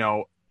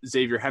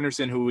 Xavier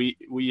Henderson, who we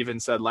even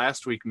said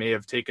last week may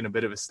have taken a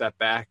bit of a step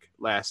back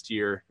last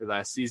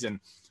season.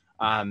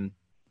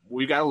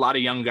 We've got a lot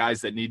of young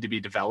guys that need to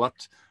be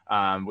developed.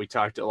 We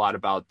talked a lot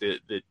about the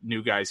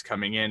new guys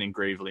coming in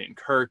Gravely and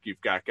Kirk.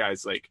 You've got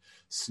guys like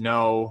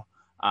Snow,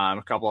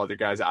 a couple other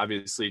guys,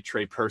 obviously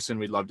Trey Person.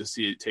 We'd love to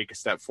see it take a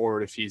step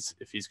forward if he's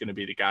going to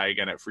be the guy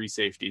again at free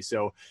safety.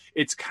 So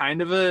it's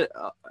kind of an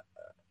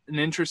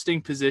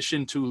interesting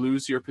position to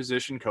lose your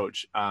position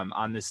coach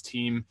on this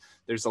team.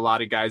 There's a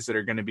lot of guys that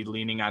are going to be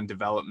leaning on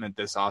development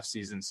this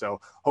offseason.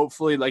 So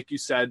hopefully, like you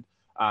said,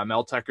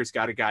 Mel Tucker's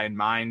got a guy in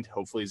mind.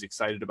 Hopefully he's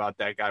excited about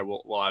that guy.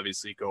 We'll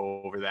obviously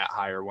go over that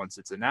hire once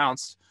it's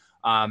announced.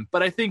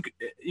 But I think,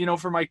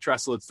 for Mike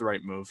Tressel, it's the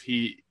right move.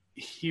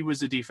 He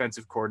was a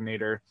defensive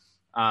coordinator.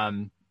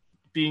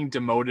 Being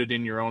demoted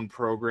in your own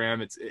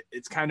program,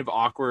 it's kind of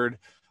awkward.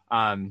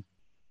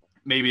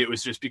 Maybe it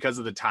was just because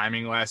of the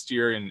timing last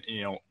year, and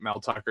Mel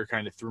Tucker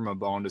kind of threw him a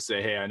bone to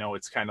say, hey, I know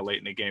it's kind of late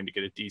in the game to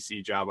get a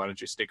DC job. Why don't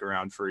you stick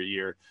around for a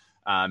year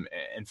and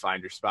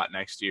find your spot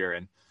next year?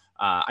 And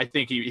I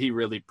think he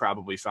really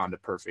probably found a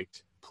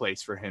perfect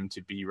place for him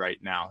to be right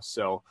now.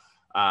 So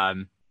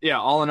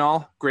all in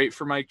all, great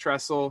for Mike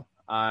Tressel.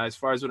 As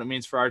far as what it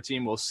means for our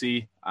team, we'll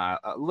see.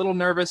 A little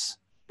nervous,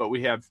 but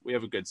we have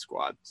a good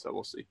squad, so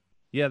we'll see.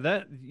 Yeah,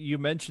 that you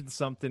mentioned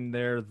something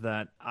there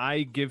that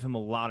I give him a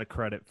lot of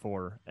credit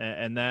for,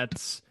 and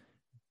that's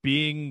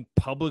being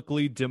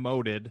publicly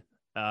demoted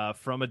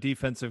from a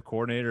defensive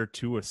coordinator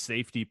to a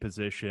safety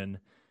position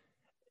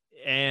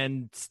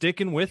and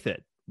sticking with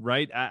it,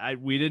 right?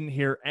 We didn't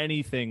hear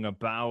anything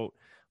about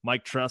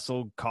Mike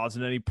Tressel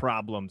causing any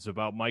problems,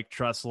 about Mike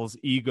Tressel's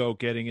ego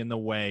getting in the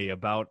way,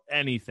 about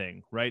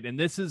anything, right? And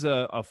this is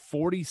a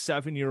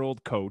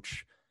 47-year-old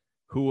coach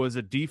who was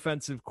a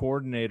defensive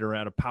coordinator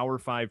at a Power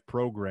 5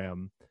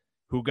 program,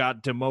 who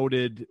got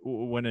demoted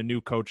when a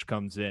new coach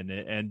comes in,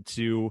 and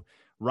to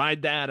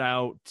ride that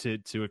out,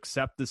 to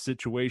accept the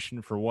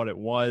situation for what it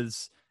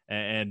was,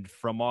 and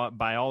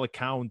by all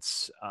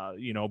accounts,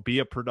 be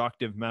a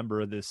productive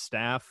member of this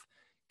staff.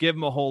 Give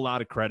him a whole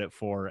lot of credit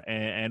for,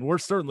 and we're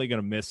certainly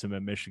going to miss him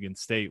at Michigan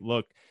State.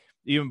 Look,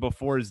 even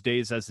before his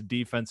days as a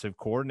defensive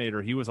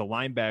coordinator, he was a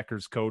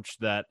linebackers coach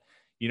that,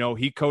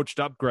 he coached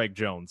up Greg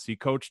Jones. He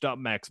coached up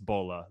Max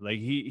Bola. Like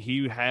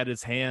he had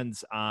his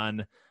hands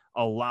on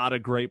a lot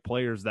of great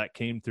players that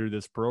came through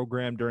this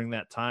program during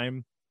that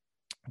time.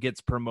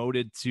 Gets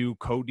promoted to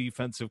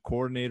co-defensive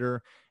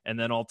coordinator, and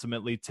then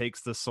ultimately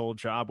takes the sole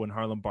job when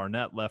Harlan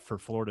Barnett left for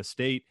Florida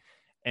State.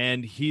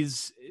 And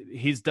he's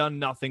done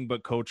nothing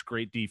but coach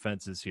great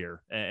defenses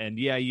here. And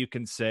yeah, you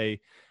can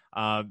say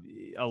a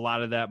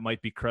lot of that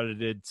might be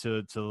credited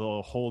to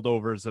the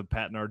holdovers of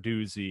Pat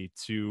Narduzzi,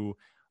 to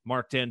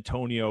Mark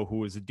D'Antonio, who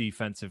was a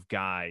defensive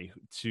guy,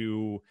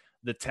 to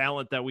the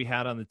talent that we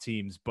had on the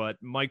teams. But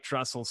Mike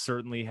Tressel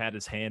certainly had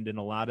his hand in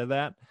a lot of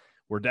that.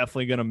 We're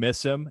definitely going to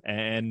miss him,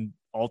 and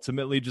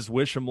ultimately just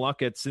wish him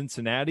luck at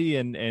Cincinnati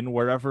and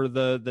wherever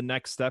the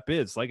next step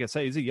is. Like I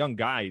say, he's a young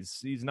guy.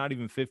 He's not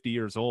even 50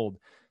 years old.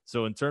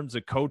 So in terms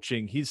of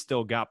coaching, he's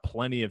still got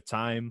plenty of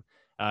time.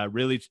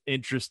 Really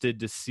interested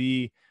to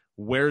see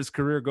where his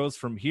career goes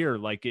from here.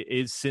 Like,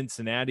 is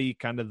Cincinnati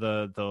kind of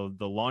the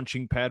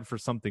launching pad for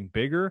something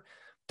bigger?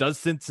 Does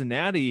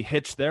Cincinnati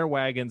hitch their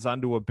wagons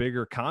onto a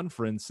bigger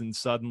conference and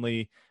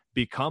suddenly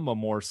become a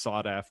more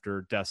sought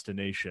after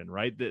destination,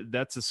 right?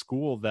 That's a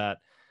school that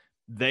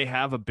they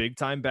have a big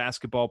time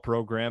basketball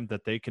program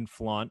that they can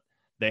flaunt.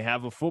 They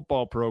have a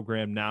football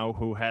program now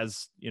who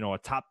has, a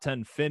top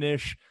 10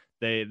 finish.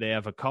 They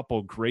have a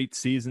couple great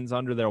seasons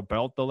under their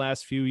belt the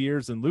last few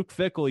years. And Luke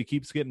Fickell, he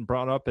keeps getting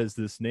brought up as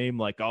this name,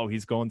 like, oh,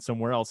 he's going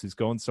somewhere else. He's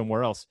going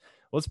somewhere else.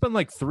 Well, it's been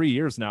like 3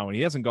 years now and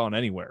he hasn't gone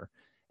anywhere.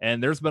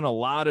 And there's been a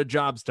lot of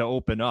jobs to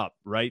open up,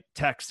 right?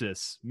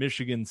 Texas,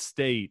 Michigan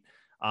State,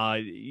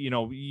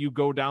 you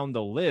go down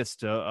the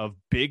list of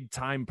big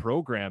time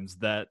programs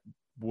that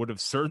would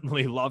have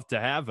certainly loved to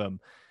have him.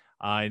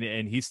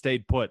 And he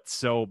stayed put.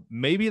 So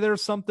maybe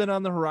there's something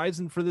on the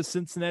horizon for the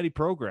Cincinnati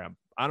program.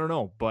 I don't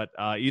know. But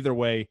either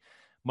way,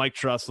 Mike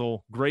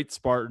Tressel, great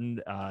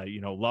Spartan,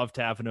 loved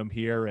having him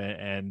here,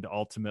 and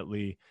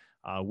ultimately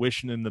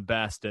wishing him the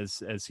best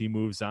as he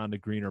moves on to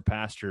greener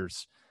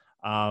pastures.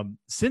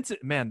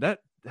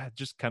 That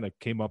just kind of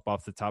came up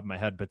off the top of my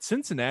head, but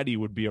Cincinnati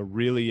would be a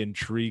really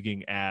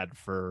intriguing ad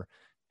for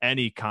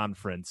any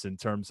conference in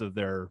terms of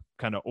their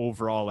kind of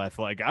overall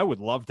athletic. I would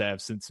love to have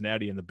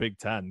Cincinnati in the Big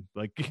Ten.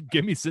 Like,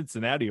 give me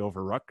Cincinnati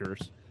over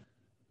Rutgers.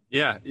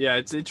 Yeah,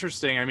 it's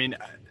interesting. I mean,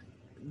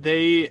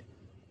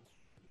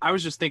 I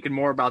was just thinking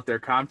more about their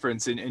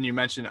conference, and you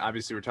mentioned,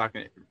 obviously, we're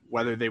talking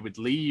whether they would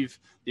leave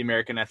the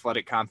American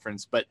Athletic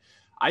Conference, but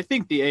I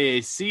think the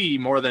AAC,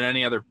 more than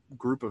any other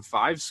group of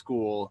five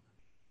school,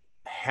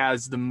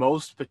 has the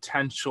most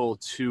potential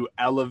to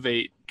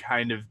elevate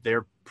kind of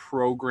their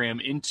program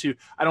into,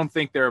 I don't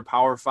think they're a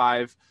Power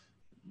Five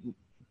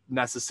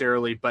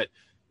necessarily, but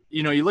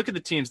you look at the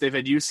teams. They've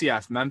had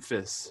UCF,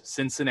 Memphis,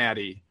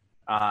 Cincinnati,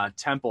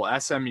 Temple,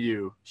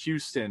 SMU,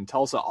 Houston,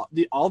 Tulsa.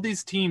 All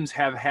these teams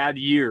have had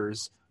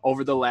years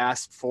over the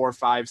last 4,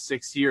 5,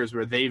 6 years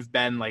where they've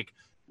been like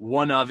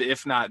one of,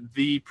 if not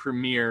the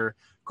premier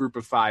group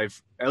of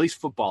five, at least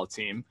football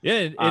team. Yeah,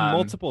 in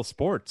multiple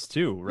sports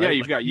too, right? Yeah,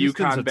 you've got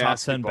UConn a top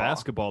 10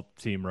 basketball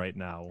team right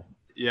now.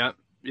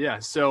 Yeah.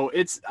 So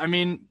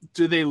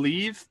do they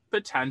leave?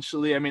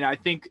 Potentially. I mean, I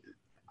think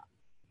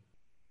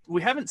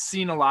we haven't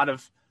seen a lot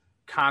of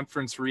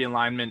conference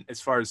realignment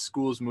as far as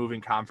schools moving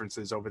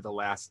conferences over the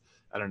last,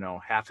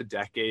 half a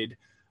decade.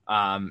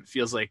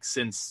 Feels like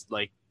since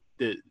like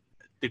the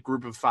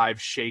group of five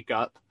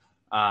shakeup.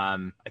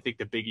 I think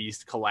the Big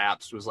East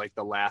collapse was like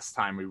the last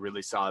time we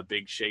really saw a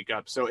big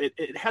shakeup. So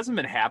it hasn't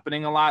been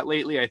happening a lot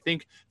lately. I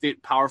think the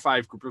Power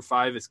Five, group of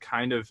five is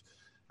kind of,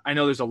 I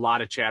know there's a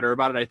lot of chatter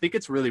about it. I think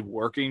it's really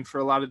working for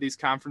a lot of these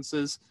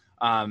conferences,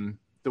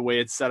 the way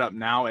it's set up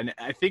now. And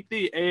I think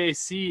the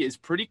AAC is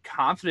pretty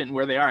confident in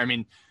where they are. I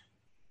mean,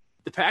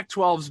 the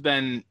Pac-12's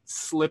been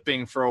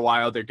slipping for a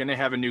while. They're going to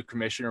have a new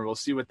commissioner. We'll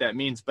see what that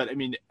means. But I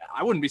mean,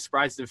 I wouldn't be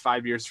surprised if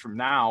 5 years from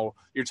now,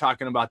 you're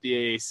talking about the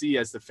AAC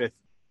as the fifth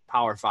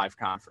Power Five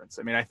conference.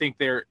 I mean, I think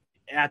they're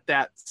at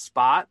that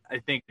spot. I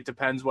think it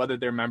depends whether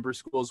their member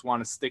schools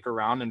want to stick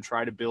around and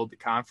try to build the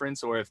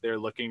conference, or if they're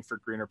looking for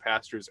greener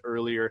pastures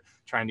earlier,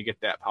 trying to get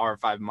that Power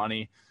Five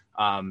money,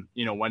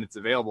 when it's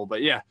available.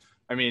 But yeah,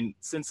 I mean,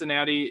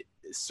 Cincinnati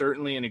is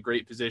certainly in a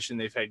great position.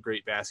 They've had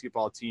great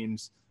basketball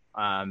teams,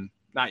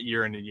 not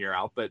year in and year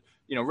out, but,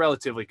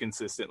 relatively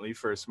consistently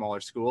for a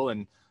smaller school.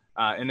 And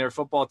their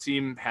football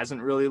team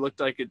hasn't really looked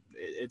like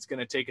it's going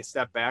to take a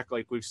step back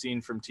like we've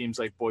seen from teams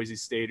like Boise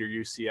State or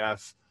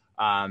UCF.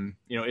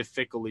 If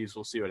Fickell leaves,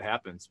 we'll see what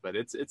happens. But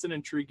it's an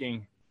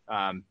intriguing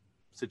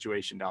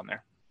situation down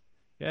there.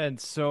 Yeah, and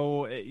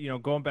so,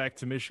 going back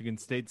to Michigan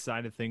State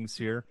side of things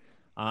here,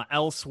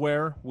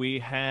 elsewhere we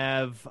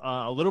have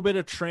a little bit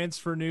of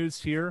transfer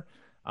news here.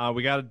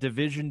 We got a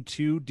Division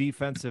II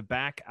defensive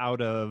back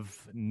out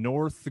of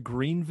North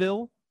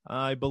Greenville,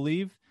 I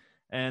believe,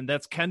 and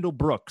that's Kendall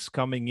Brooks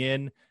coming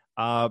in.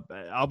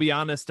 I'll be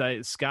honest,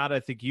 Scott, I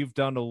think you've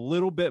done a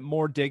little bit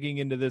more digging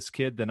into this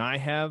kid than I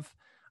have.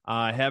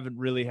 I haven't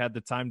really had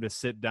the time to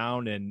sit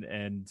down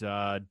and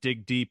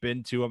dig deep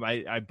into him.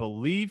 I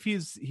believe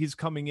he's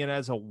coming in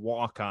as a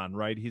walk-on,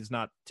 right? He's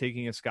not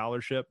taking a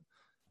scholarship.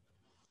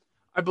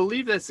 I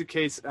believe that's the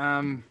case.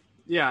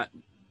 Yeah,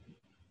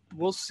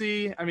 we'll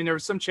see. I mean, there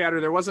was some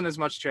chatter. There wasn't as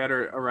much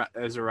chatter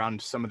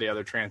around some of the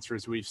other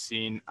transfers we've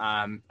seen.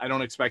 I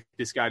don't expect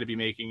this guy to be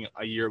making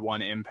a year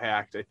one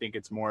impact. I think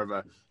it's more of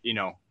a,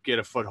 get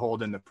a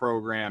foothold in the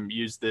program,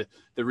 use the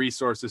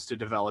resources to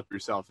develop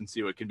yourself and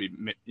see what can be,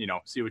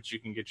 see what you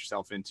can get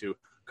yourself into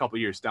a couple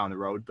years down the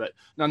road. But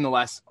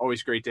nonetheless,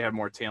 always great to have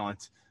more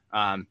talent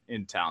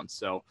in town.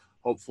 So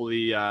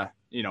hopefully,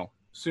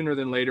 sooner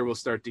than later, we'll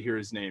start to hear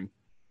his name.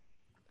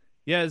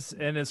 Yes,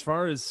 and as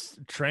far as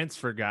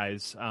transfer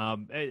guys,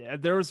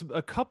 there was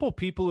a couple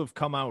people who've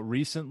come out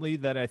recently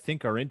that I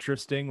think are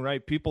interesting,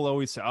 right? People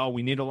always say, oh,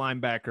 we need a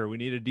linebacker, we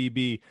need a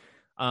DB.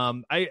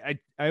 I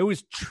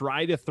always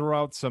try to throw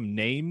out some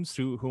names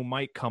who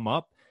might come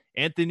up.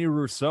 Anthony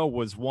Rousseau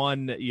was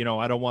one.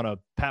 I don't want to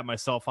pat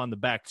myself on the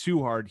back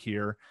too hard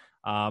here.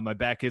 My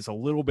back is a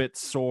little bit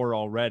sore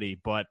already,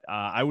 but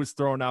I was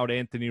throwing out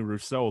Anthony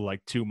Rousseau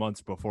like 2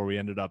 months before we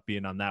ended up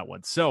being on that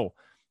one. So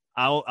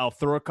I'll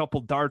throw a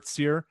couple darts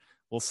here.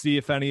 We'll see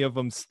if any of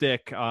them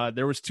stick.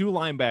 There was 2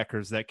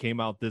 linebackers that came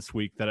out this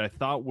week that I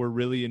thought were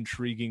really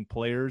intriguing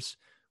players.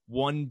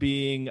 One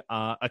being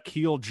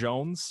Akil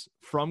Jones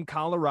from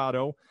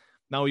Colorado.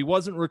 Now, he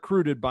wasn't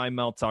recruited by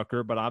Mel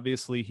Tucker, but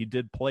obviously he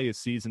did play a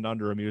season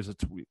under him. He was a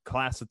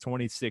class of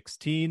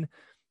 2016.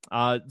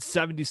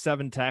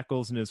 77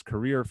 tackles in his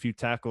career, a few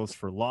tackles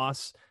for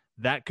loss.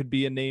 That could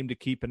be a name to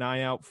keep an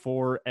eye out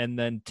for. And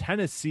then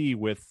Tennessee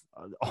with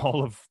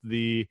all of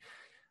the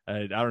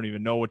I don't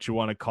even know what you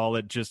want to call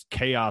it, just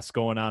chaos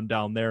going on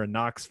down there in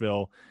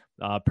Knoxville.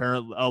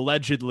 Apparently,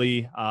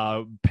 allegedly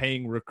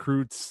paying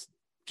recruits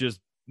just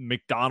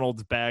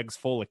McDonald's bags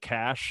full of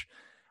cash.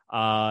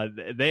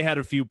 They had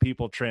a few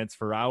people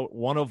transfer out.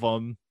 One of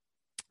them,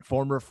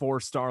 former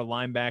 4-star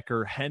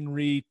linebacker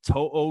Henry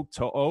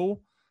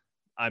To'o.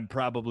 I'm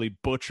probably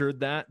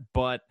butchered that,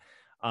 but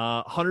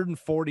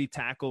 140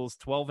 tackles,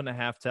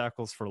 12.5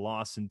 tackles for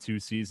loss in 2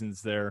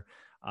 seasons there.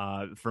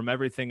 From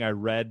everything I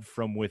read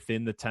from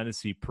within the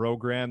Tennessee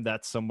program,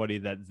 that's somebody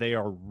that they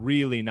are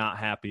really not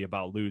happy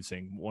about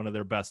losing, one of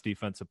their best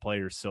defensive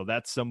players. So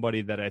that's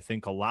somebody that I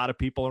think a lot of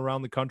people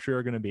around the country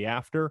are going to be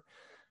after,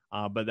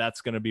 but that's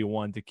going to be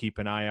one to keep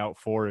an eye out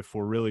for if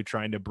we're really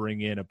trying to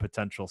bring in a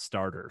potential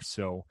starter.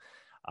 So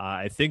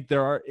I think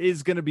there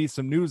is going to be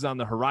some news on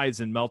the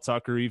horizon. Mel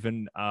Tucker,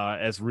 even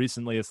as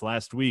recently as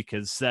last week,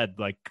 has said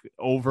like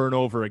over and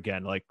over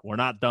again, like, we're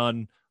not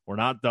done. We're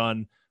not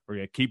done. We're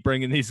going to keep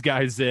bringing these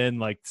guys in,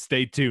 like,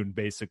 stay tuned,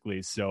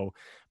 basically. So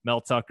Mel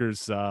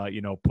Tucker's,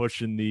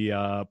 pushing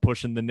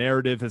the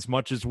narrative as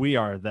much as we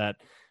are that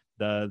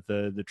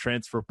the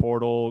transfer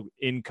portal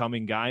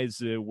incoming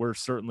guys, we're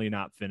certainly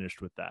not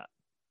finished with that.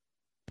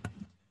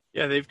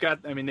 Yeah, they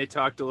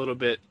talked a little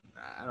bit,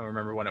 I don't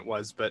remember when it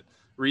was, but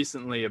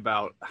recently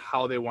about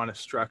how they want to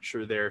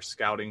structure their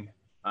scouting,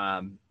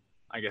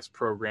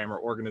 program or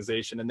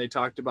organization. And they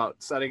talked about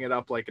setting it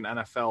up like an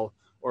NFL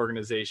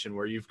organization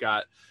where you've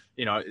got,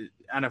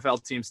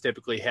 NFL teams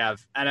typically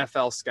have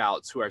NFL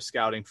scouts who are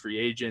scouting free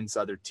agents,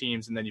 other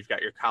teams, and then you've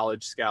got your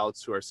college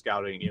scouts who are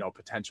scouting,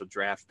 potential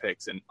draft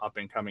picks and up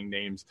and coming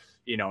names,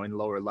 in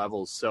lower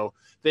levels. So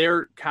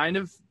they're kind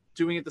of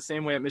doing it the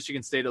same way at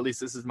Michigan State. At least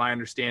this is my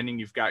understanding.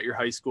 You've got your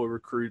high school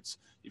recruits,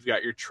 you've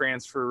got your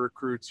transfer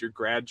recruits, your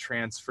grad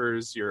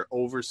transfers, your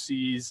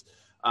overseas.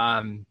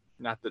 Not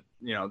that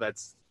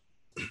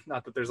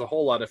there's a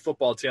whole lot of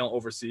football talent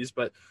overseas,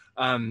 but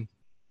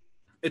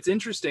it's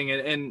interesting.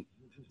 And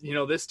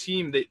this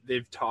team,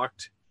 they've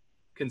talked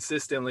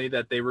consistently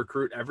that they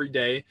recruit every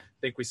day. I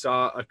think we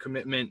saw a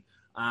commitment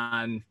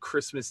on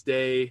Christmas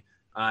Day.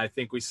 I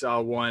think we saw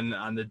one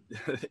on the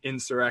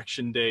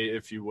Insurrection Day,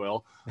 if you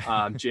will,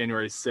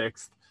 January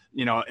 6th.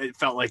 It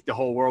felt like the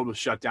whole world was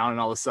shut down, and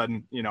all of a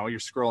sudden, you're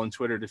scrolling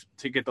Twitter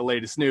to get the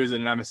latest news,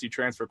 and an MSU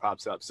transfer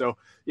pops up. So,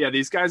 yeah,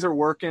 these guys are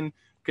working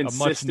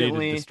consistently. A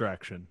much-needed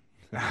distraction.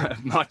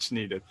 Much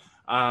needed.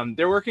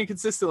 They're working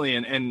consistently,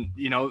 and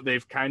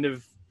they've kind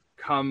of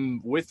come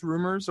with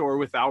rumors or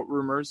without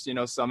rumors.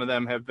 Some of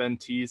them have been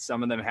teased,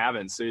 some of them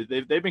haven't. So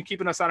they've been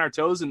keeping us on our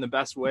toes in the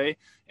best way.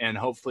 And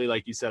hopefully,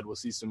 like you said, we'll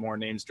see some more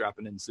names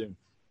dropping in soon.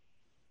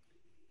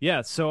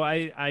 Yeah. So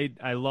I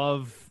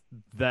love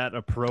that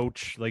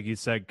approach. Like you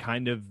said,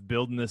 kind of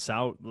building this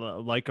out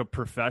like a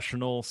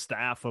professional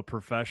staff, a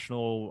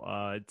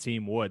professional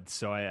team would.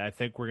 So I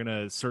think we're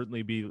going to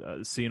certainly be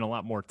seeing a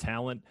lot more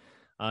talent.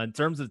 In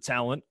terms of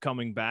talent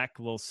coming back,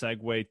 a little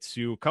segue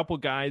to a couple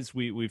guys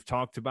we've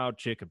talked about.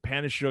 Jacob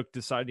Panashuk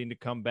deciding to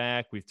come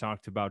back. We've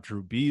talked about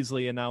Drew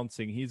Beasley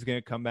announcing he's going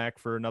to come back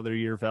for another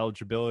year of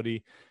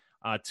eligibility.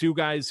 2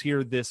 guys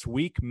here this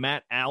week.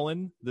 Matt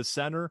Allen, the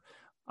center,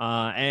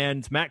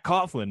 And Matt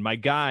Coughlin, my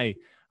guy,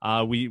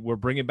 we're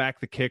bringing back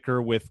the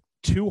kicker with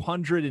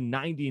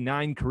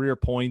 299 career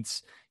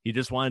points. He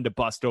just wanted to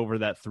bust over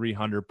that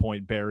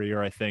 300-point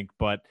barrier, I think.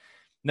 But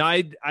no,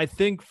 I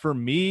think for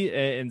me,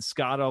 and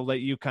Scott, I'll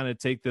let you kind of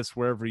take this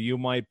wherever you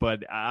might,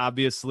 but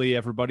obviously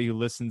everybody who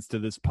listens to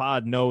this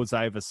pod knows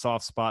I have a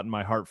soft spot in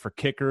my heart for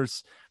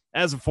kickers.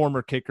 As a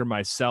former kicker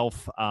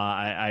myself,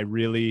 I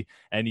really,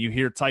 and you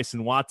hear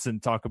Tyson Watson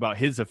talk about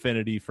his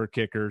affinity for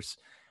kickers.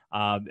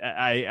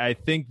 I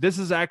think this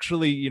is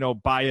actually,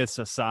 bias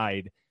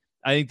aside,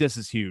 I think this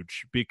is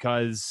huge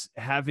because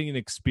having an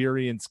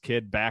experienced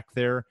kid back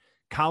there,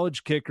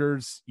 college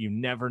kickers, you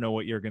never know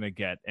what you're going to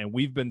get. And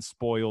we've been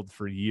spoiled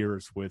for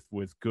years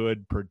with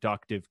good,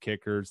 productive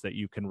kickers that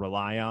you can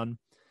rely on.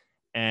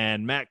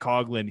 And Matt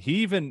Coughlin, he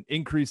even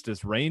increased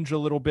his range a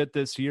little bit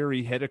this year.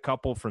 He hit a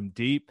couple from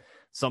deep,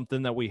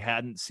 something that we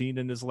hadn't seen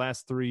in his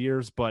last 3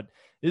 years. But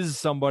this is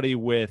somebody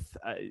with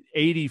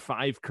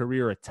 85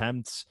 career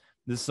attempts.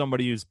 This is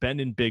somebody who's been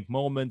in big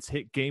moments,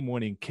 hit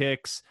game-winning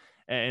kicks,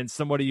 and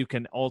somebody you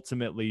can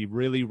ultimately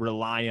really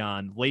rely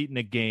on late in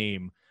a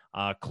game,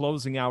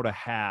 closing out a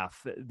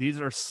half.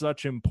 These are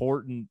such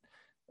important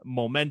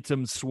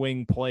momentum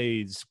swing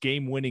plays,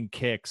 game-winning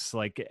kicks.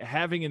 Like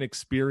having an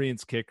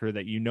experienced kicker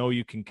that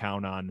you can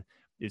count on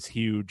is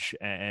huge.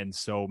 And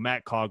so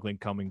Matt Coughlin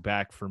coming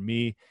back for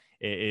me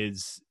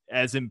is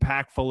as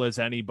impactful as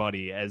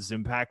anybody, as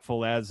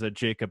impactful as a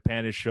Jacob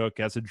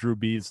Panishuk, as a Drew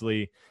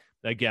Beasley.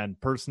 Again,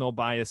 personal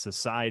bias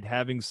aside,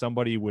 having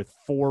somebody with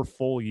 4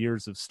 full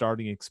years of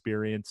starting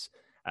experience,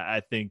 I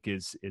think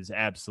is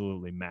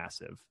absolutely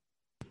massive.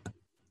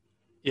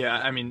 Yeah,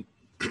 I mean,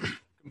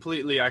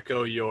 completely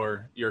echo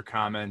your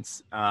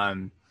comments.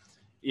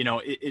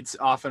 It's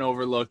often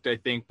overlooked, I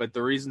think, but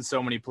the reason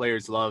so many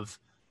players love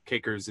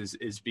kickers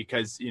is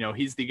because,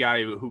 he's the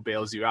guy who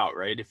bails you out,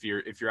 right? If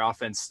your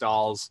offense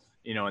stalls,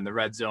 in the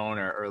red zone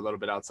or a little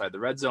bit outside the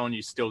red zone,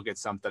 you still get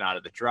something out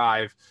of the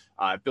drive.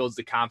 It builds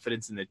the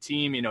confidence in the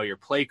team. Your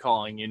play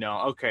calling,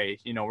 okay,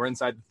 we're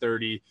inside the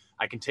 30.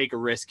 I can take a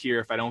risk here.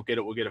 If I don't get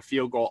it, we'll get a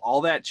field goal.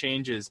 All that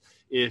changes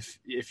if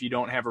you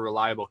don't have a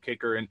reliable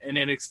kicker. And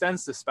it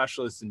extends to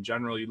specialists in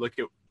general. You look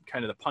at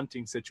kind of the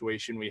punting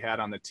situation we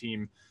had on the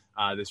team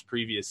this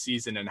previous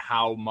season and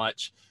how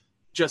much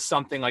just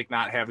something like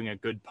not having a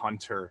good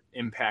punter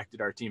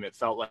impacted our team. It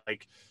felt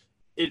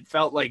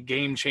like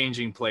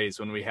game-changing plays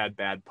when we had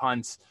bad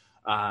punts,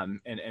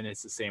 and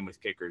it's the same with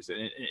kickers,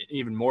 and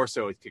even more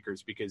so with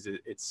kickers because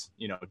it's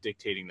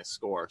dictating the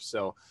score.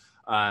 So,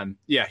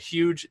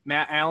 huge.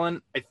 Matt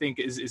Allen, I think,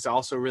 is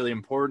also really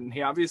important.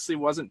 He obviously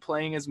wasn't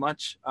playing as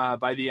much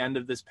by the end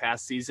of this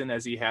past season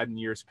as he had in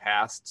years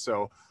past.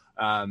 So,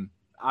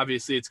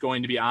 obviously, it's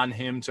going to be on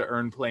him to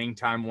earn playing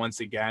time once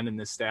again, and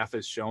the staff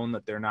has shown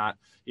that they're not,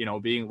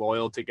 being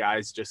loyal to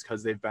guys just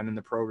because they've been in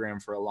the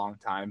program for a long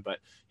time. But,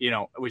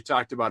 we've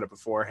talked about it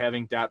before.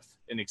 Having depth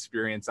and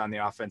experience on the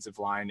offensive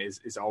line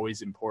is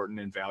always important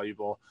and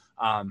valuable.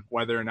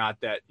 Whether or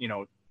not that,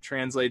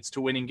 translates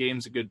to winning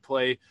games, a good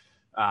play,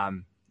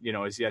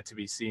 is yet to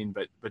be seen.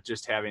 But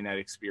just having that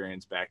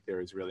experience back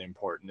there is really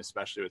important,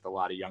 especially with a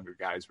lot of younger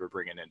guys we're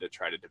bringing in to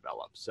try to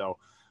develop. So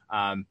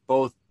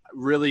both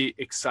really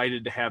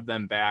excited to have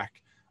them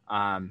back,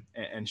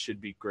 and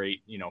should be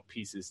great,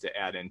 pieces to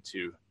add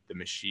into the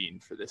machine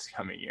for this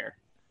coming year.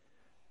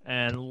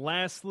 And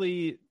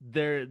lastly,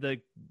 the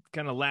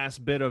kind of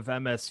last bit of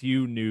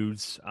MSU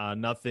news,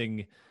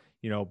 nothing,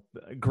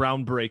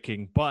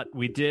 groundbreaking, but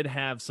we did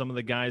have some of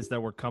the guys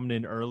that were coming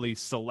in early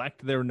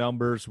select their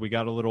numbers. We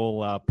got a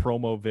little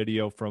promo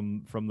video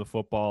from the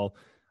football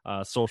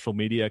social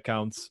media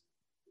accounts,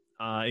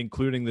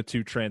 including the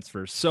 2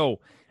 transfers. So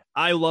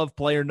I love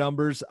player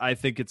numbers. I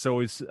think it's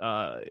always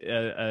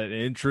an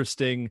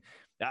interesting.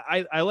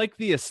 I like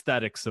the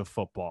aesthetics of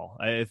football.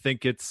 I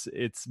think it's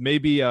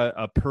maybe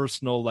a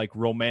personal, like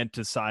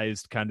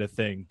romanticized kind of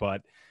thing,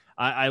 but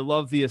I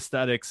love the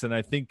aesthetics, and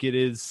I think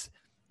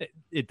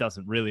it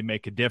doesn't really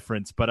make a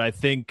difference, but I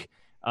think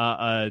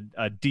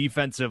a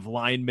defensive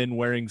lineman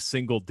wearing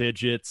single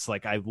digits,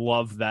 like I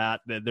love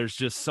that. There's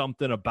just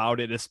something about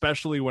it,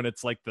 especially when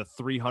it's like the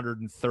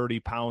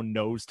 330-pound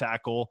nose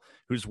tackle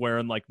who's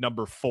wearing like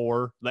number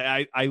 4.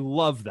 Like I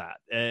love that.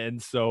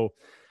 And so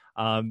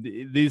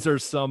these are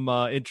some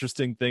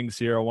interesting things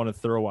here I want to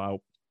throw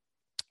out.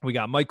 We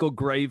got Michael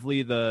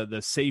Gravely, the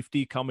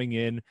safety, coming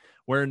in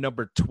wearing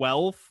number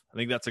 12. I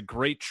think that's a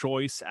great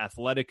choice,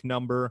 athletic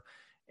number.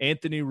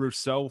 Anthony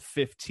Rousseau,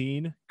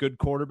 15, good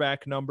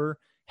quarterback number.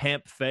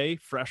 Hamp Fay,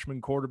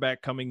 freshman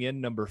quarterback, coming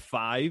in number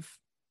 5,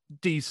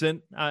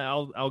 decent.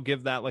 I'll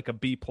give that like a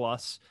B+.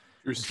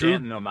 Drew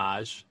Stanton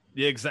homage.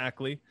 Yeah,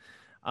 exactly.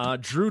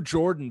 Drew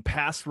Jordan,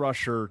 pass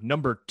rusher,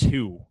 number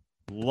 2.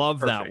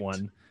 Love Perfect. That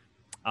one.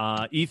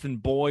 Ethan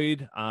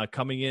Boyd,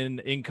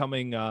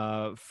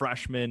 incoming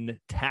freshman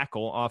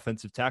tackle,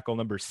 offensive tackle,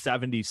 number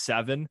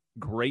 77.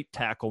 Great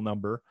tackle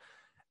number.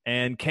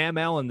 And Cam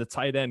Allen, the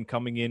tight end,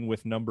 coming in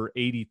with number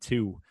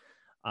 82.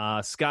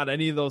 Scott,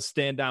 any of those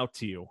stand out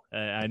to you?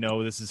 I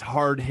know this is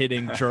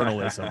hard-hitting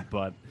journalism,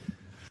 but...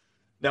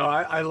 No,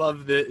 I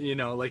love the,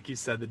 like you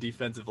said, the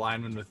defensive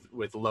lineman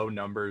with low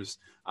numbers.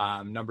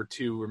 Number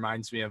 2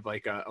 reminds me of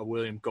like a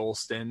William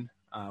Golston,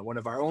 one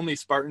of our only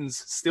Spartans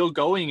still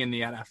going in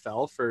the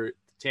NFL for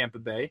Tampa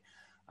Bay.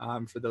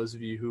 For those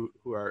of you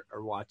who are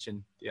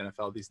watching the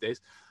NFL these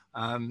days.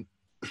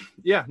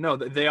 Yeah, no,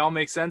 they all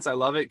make sense. I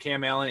love it.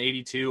 Cam Allen,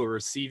 82, a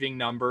receiving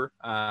number.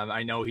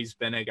 I know he's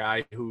been a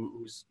guy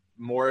who's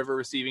more of a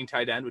receiving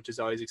tight end, which is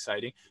always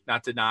exciting.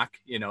 Not to knock,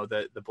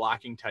 the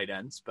blocking tight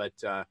ends, but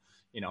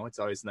it's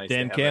always nice.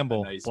 Dan to have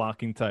Campbell, a nice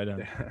blocking tight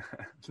end.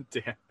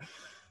 Dan.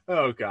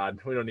 Oh God,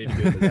 we don't need to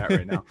get into that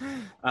right now.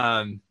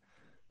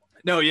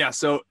 No, yeah.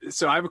 So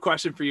I have a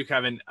question for you,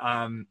 Kevin.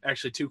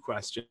 Actually, 2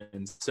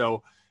 questions.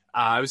 So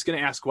I was going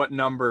to ask, what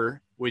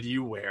number would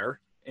you wear?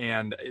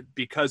 And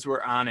because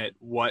we're on it,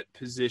 what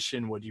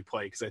position would you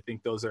play? Because I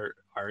think those are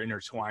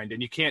intertwined.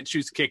 And you can't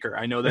choose kicker.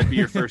 I know that'd be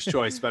your first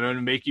choice, but I'm going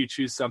to make you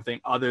choose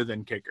something other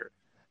than kicker.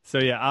 So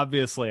yeah,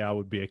 obviously I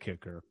would be a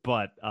kicker,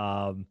 but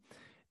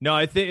no,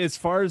 I think as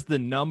far as the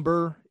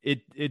number,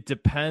 it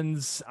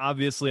depends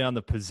obviously on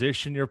the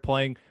position you're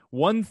playing.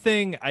 One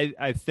thing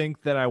I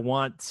think that I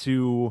want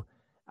to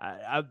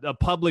a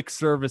public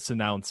service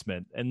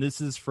announcement, and this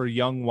is for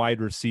young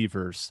wide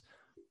receivers.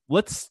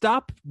 Let's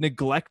stop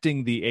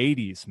neglecting the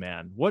 80s,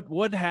 man.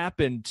 What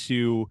happened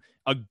to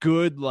a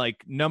good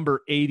like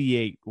number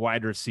 88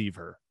 wide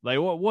receiver? Like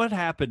what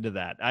happened to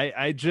that?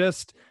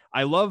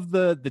 I love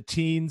the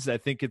teens. I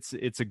think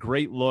it's a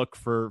great look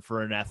for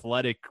an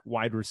athletic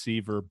wide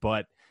receiver,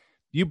 but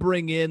you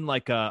bring in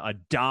like a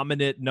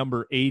dominant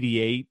number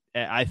 88.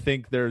 I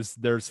think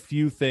there's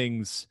few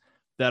things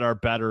that are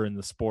better in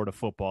the sport of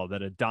football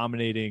than a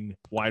dominating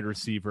wide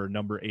receiver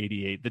number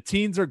 88. The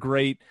teens are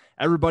great.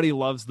 Everybody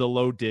loves the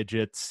low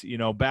digits,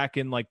 back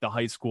in like the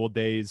high school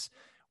days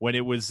when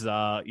it was,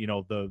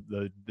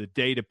 the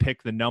day to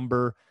pick the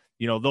number,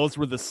 those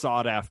were the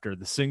sought after,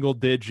 the single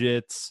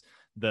digits,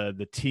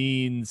 the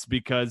teens,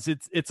 because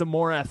it's a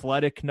more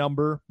athletic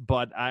number,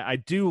 but I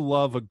do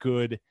love a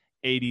good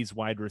 80s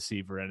wide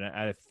receiver. And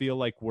I feel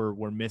like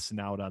we're missing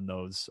out on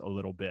those a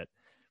little bit.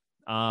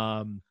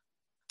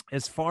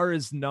 As far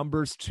as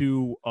numbers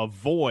to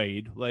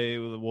avoid,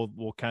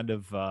 we'll kind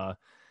of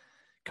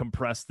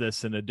compress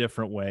this in a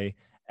different way.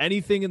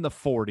 Anything in the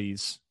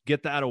 40s,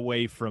 get that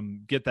away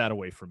from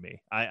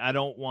me. I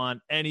don't want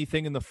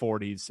anything in the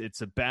 40s.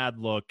 It's a bad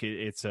look.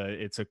 It's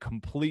a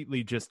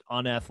completely just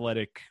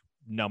unathletic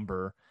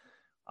number.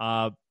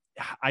 I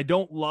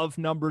don't love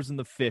numbers in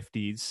the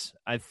 50s.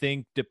 I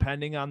think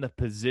depending on the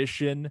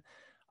position,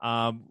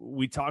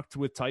 we talked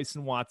with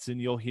Tyson Watson.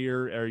 You'll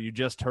hear, or you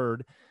just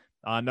heard.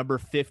 Number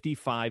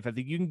 55. I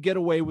think you can get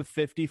away with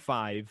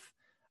 55.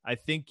 I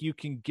think you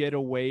can get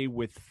away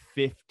with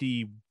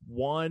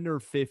 51 or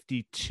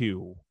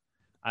 52.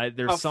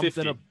 There's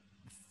something.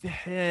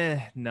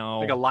 No.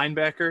 Like a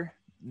linebacker?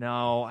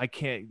 No, I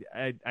can't.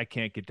 I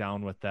can't get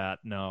down with that.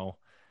 No.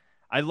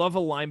 I love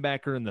a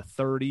linebacker in the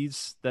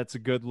 30s. That's a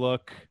good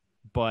look.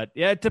 But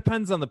yeah, it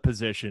depends on the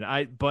position.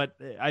 But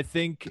I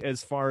think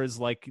as far as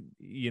like,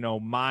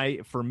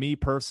 for me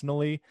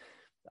personally,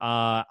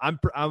 I'm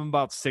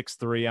about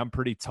 6'3". I'm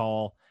pretty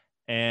tall.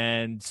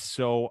 And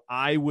so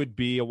I would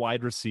be a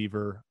wide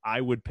receiver.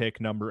 I would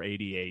pick number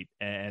 88.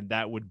 And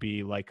that would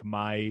be like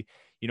my,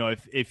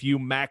 if you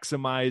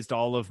maximized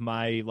all of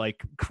my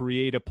like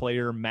create a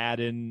player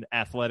Madden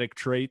athletic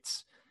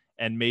traits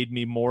and made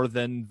me more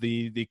than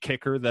the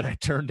kicker that I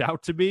turned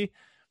out to be,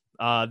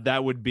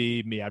 that would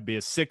be me. I'd be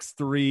a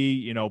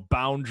 6'3",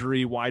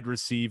 boundary wide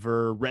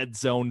receiver, red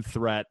zone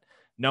threat,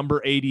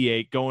 number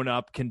 88 going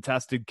up,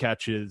 contested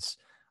catches.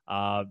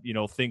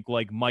 Think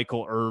like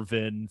Michael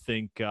Irvin,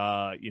 think,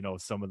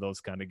 some of those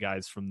kind of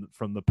guys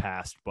from the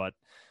past, but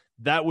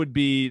that would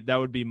be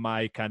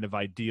my kind of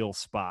ideal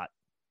spot.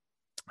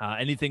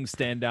 Anything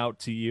stand out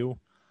to you?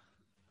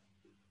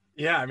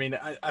 Yeah. I mean,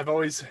 I've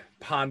always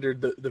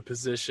pondered the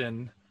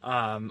position.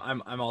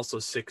 I'm also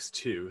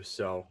 6'2",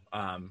 so,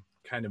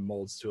 kind of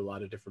molds to a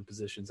lot of different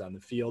positions on the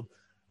field.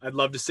 I'd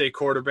love to say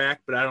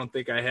quarterback, but I don't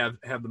think I have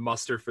the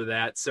muster for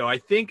that. So I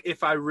think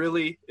if I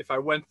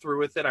went through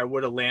with it, I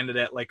would have landed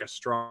at like a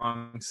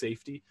strong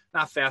safety,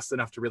 not fast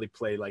enough to really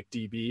play like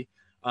DB.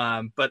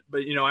 But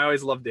I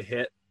always love to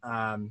hit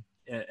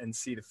and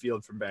see the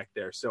field from back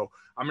there. So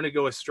I'm going to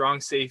go with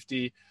strong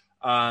safety.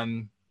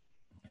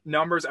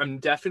 Numbers, I'm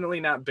definitely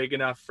not big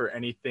enough for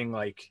anything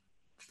like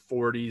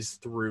 40s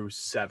through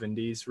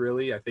 70s,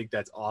 really. I think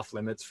that's off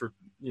limits for,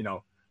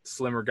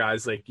 slimmer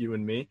guys like you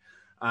and me.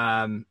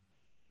 I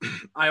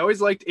always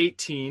liked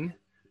 18.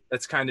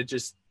 That's kind of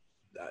just,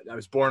 I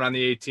was born on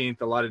the 18th,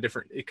 a lot of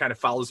different, it kind of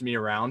follows me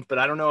around, but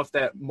I don't know if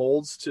that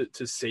molds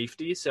to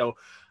safety. So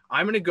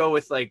I'm going to go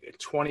with like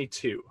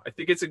 22. I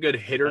think it's a good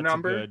hitter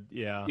number.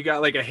 Yeah. You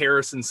got like a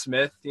Harrison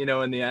Smith, in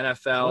the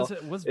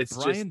NFL. Was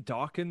Brian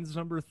Dawkins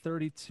number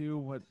 32?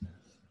 What?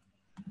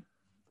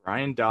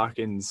 Brian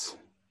Dawkins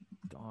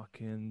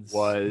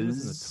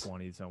was in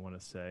the 20s, I want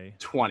to say.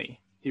 20.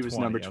 He was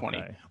number 20,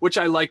 okay. Which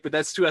I like, but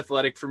that's too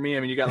athletic for me. I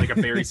mean, you got like a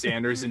Barry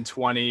Sanders in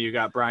 20. You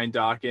got Brian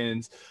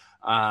Dawkins.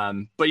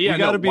 But yeah,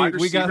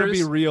 we gotta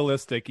be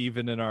realistic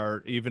even in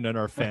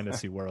our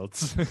fantasy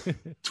worlds.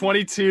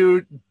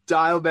 22,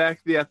 dial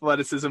back the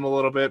athleticism a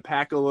little bit,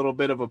 pack a little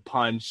bit of a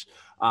punch.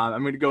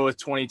 I'm going to go with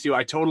 22.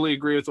 I totally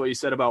agree with what you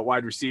said about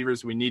wide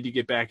receivers. We need to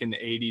get back in the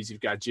 80s.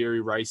 You've got Jerry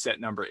Rice at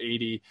number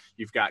 80.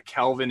 You've got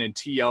Kelvin and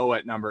T.O.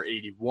 at number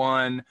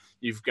 81.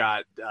 You've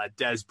got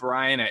Des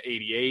Bryant at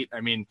 88.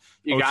 I mean,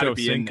 you got to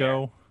be in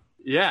there.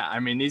 Yeah, I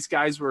mean, these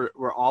guys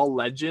were all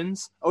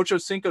legends. Ocho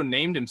Cinco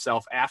named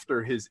himself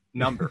after his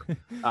number,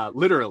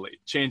 literally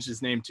changed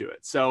his name to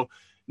it. So,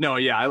 no,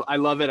 yeah, I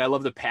love it. I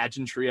love the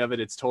pageantry of it.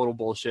 It's total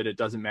bullshit. It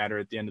doesn't matter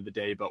at the end of the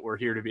day, but we're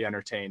here to be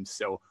entertained.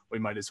 So we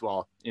might as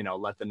well,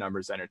 let the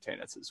numbers entertain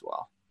us as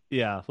well.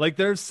 Yeah, like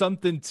there's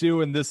something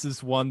too, and this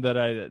is one that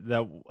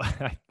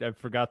I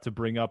forgot to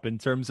bring up in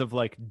terms of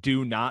like,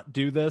 do not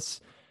do this.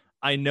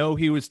 I know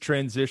he was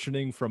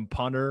transitioning from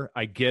punter.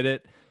 I get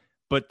it.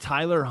 But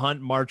Tyler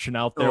Hunt marching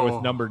out there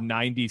with number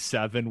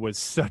 97 was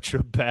such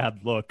a bad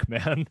look,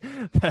 man.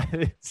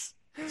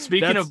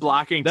 Speaking of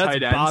blocking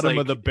tight ends, bottom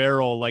of the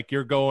barrel. Like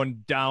you're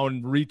going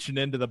down, reaching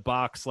into the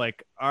box.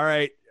 Like, all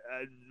right,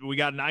 we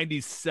got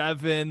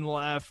 97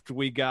 left.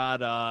 We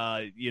got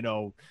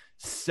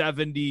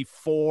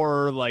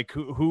 74. Like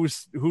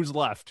who's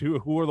left?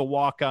 Who are the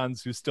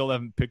walk-ons who still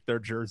haven't picked their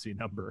jersey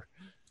number?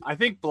 I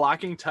think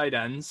blocking tight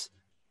ends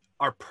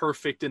are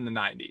perfect in the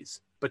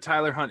 90s. But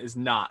Tyler Hunt is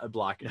not a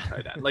blocking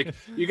tight end. Like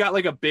you got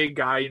like a big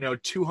guy,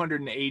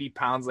 280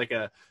 pounds, like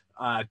a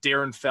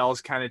Darren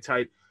Fells kind of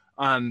type.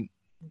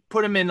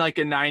 Put him in like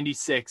a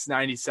 96,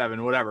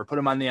 97, whatever. Put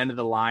him on the end of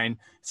the line.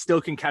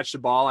 Still can catch the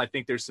ball. I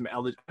think there's some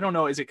I don't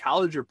know. Is it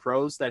college or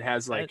pros that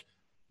has like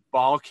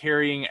ball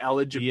carrying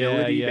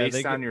eligibility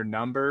based on your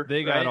number?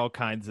 They got all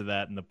kinds of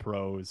that in the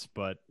pros,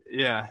 but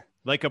yeah.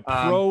 Like a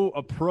pro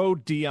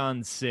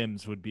Deion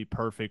Sims would be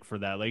perfect for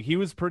that. Like he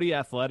was pretty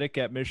athletic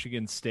at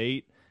Michigan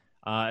State.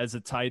 As a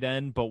tight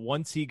end, but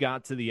once he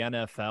got to the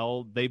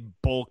NFL, they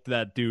bulked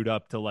that dude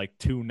up to like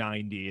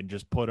 290 and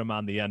just put him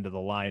on the end of the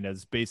line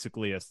as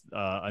basically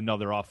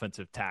another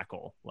offensive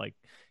tackle. Like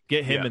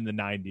get him in the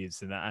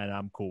 90s, and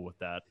I'm cool with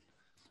that.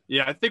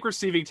 Yeah, I think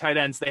receiving tight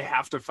ends, they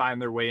have to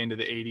find their way into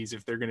the 80s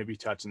if they're going to be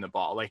touching the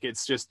ball. Like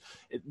it's just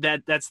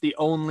that's the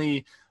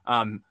only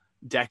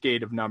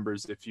decade of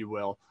numbers, if you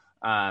will,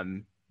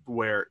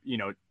 where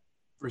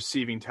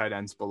receiving tight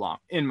ends belong,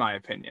 in my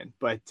opinion.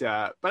 But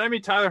I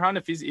mean, Tyler Hunt,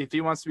 if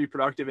he wants to be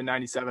productive in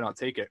 97, I'll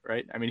take it,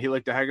 right? I mean, he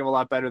looked a heck of a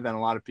lot better than a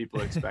lot of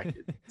people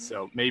expected.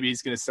 So maybe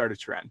he's going to start a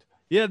trend.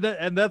 Yeah,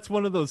 that's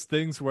one of those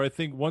things where I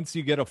think once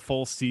you get a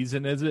full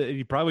season,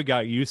 he probably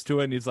got used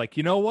to it, and he's like,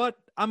 you know what?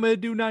 I'm going to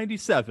do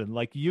 97.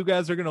 Like, you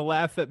guys are going to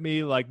laugh at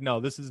me. Like,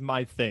 no, this is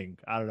my thing.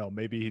 I don't know.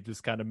 Maybe he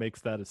just kind of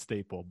makes that a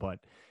staple, but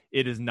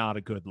it is not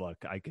a good look.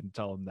 I can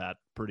tell him that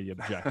pretty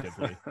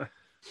objectively.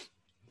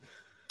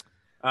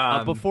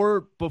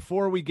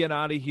 Before we get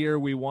out of here,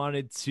 we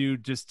wanted to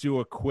just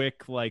do a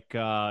quick,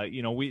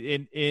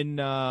 we in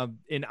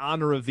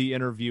honor of the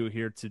interview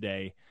here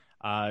today.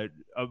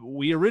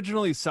 We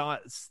originally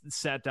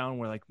sat down.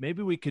 We're like,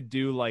 maybe we could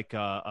do like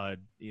a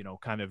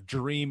kind of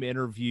dream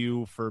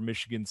interview for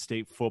Michigan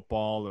State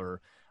football,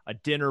 or a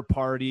dinner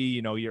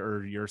party.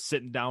 You're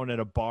sitting down at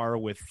a bar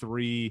with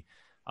three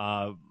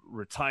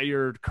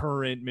retired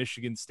current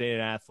Michigan State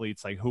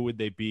athletes. Like, who would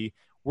they be?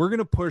 We're going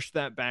to push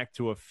that back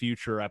to a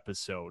future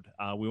episode.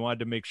 We wanted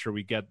to make sure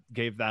we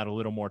gave that a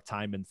little more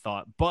time and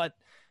thought, but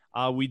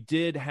we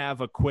did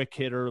have a quick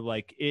hitter.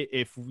 Like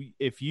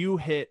if you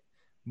hit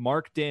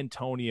Mark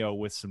D'Antonio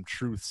with some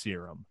truth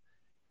serum,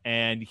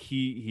 and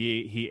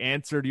he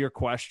answered your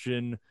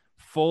question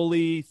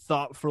fully,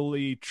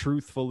 thoughtfully,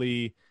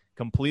 truthfully,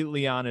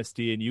 completely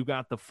honesty, and you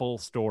got the full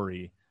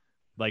story,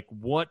 like,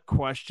 what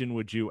question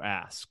would you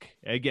ask?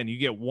 Again, you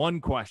get one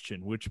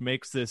question, which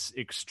makes this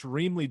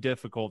extremely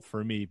difficult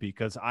for me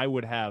because I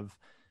would have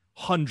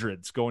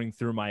hundreds going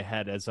through my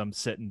head as I'm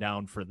sitting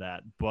down for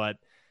that. But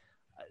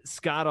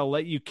Scott, I'll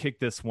let you kick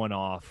this one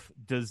off.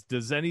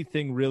 Does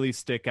anything really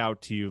stick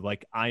out to you?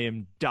 Like, I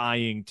am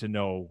dying to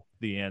know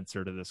the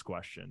answer to this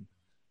question.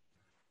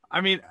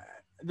 I mean,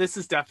 this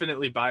is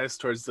definitely biased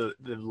towards the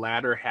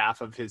latter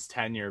half of his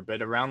tenure,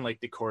 but around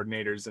like the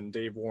coordinators and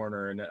Dave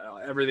Warner and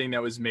everything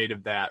that was made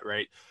of that,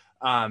 right?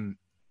 I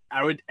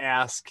would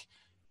ask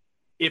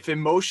if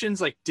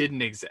emotions like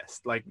didn't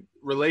exist, like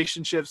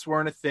relationships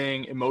weren't a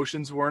thing,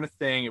 emotions weren't a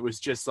thing. It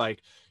was just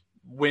like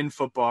win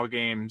football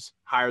games,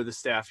 hire the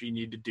staff you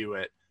need to do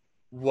it.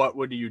 What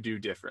would you do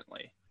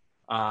differently?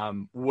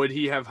 Would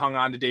he have hung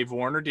on to Dave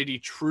Warner? Did he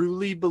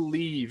truly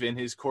believe in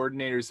his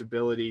coordinator's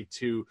ability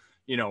to,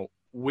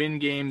 win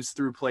games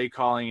through play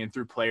calling and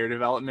through player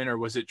development? Or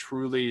was it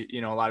truly,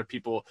 a lot of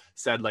people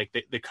said like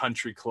the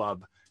country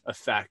club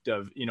effect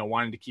of,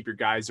 wanting to keep your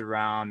guys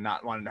around,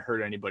 not wanting to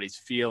hurt anybody's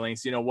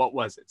feelings? What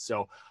was it?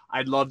 So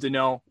I'd love to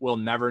know. We'll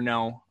never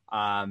know.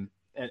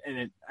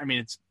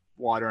 It's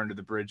water under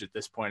the bridge at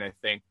this point, I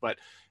think. But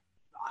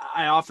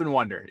I often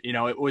wonder,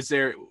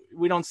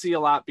 we don't see a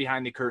lot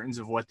behind the curtains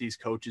of what these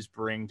coaches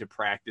bring to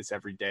practice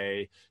every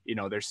day,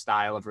 their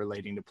style of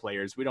relating to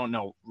players. We don't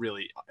know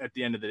really at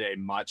the end of the day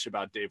much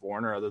about Dave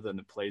Warner other than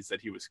the plays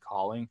that he was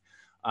calling.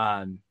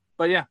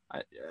 But yeah,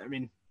 I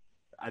mean,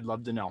 I'd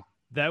love to know.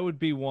 That would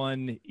be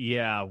one,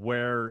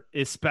 where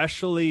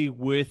especially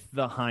with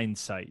the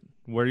hindsight,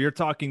 where you're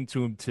talking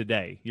to him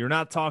today, you're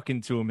not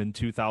talking to him in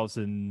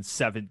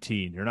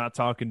 2017. You're not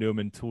talking to him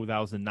in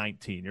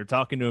 2019. You're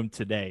talking to him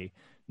today,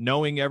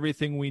 knowing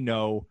everything we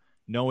know,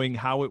 knowing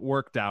how it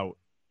worked out.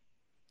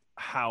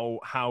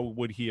 How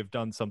would he have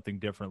done something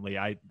differently?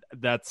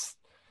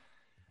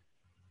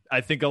 I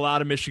think a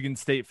lot of Michigan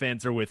State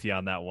fans are with you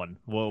on that one.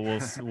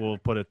 We'll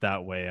put it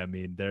that way. I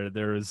mean,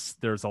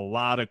 there's a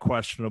lot of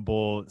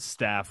questionable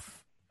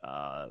staff,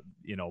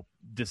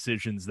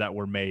 decisions that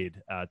were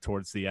made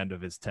towards the end of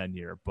his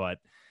tenure. But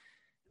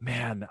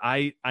man,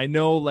 I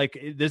know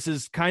like this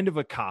is kind of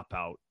a cop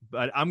out,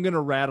 but I'm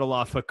gonna rattle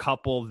off a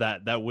couple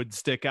that would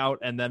stick out,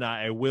 and then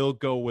I will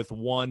go with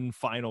one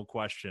final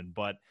question.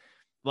 But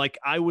like,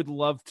 I would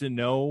love to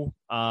know.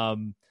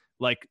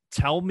 Like,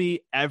 tell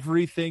me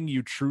everything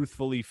you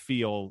truthfully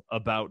feel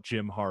about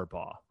Jim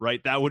Harbaugh, right?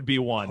 That would be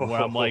one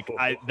where I'm like,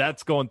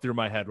 that's going through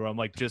my head where I'm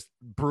like, just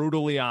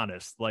brutally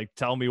honest. Like,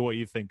 tell me what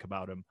you think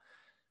about him.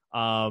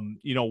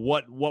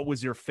 What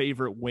was your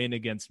favorite win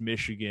against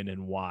Michigan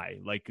and why?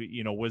 Like,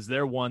 was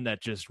there one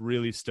that just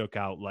really stuck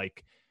out?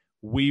 Like,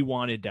 we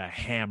wanted to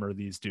hammer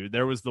these dudes.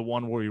 There was the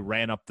one where we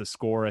ran up the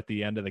score at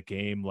the end of the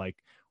game. Like,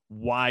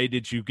 why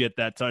did you get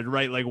that touch,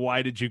 right? Like,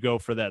 why did you go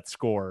for that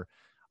score?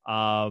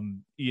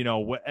 One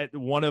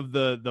of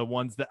the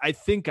ones that I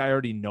think I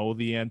already know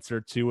the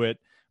answer to it,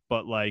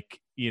 but like,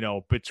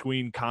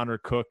 between Connor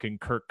Cook and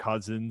Kirk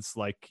Cousins,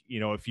 like,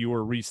 if you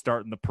were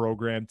restarting the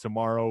program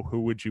tomorrow,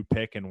 who would you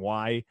pick and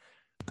why?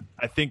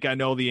 I think I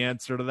know the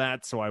answer to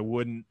that, so I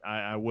wouldn't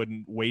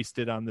waste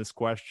it on this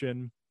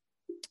question.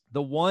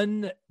 The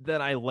one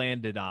that I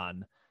landed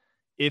on,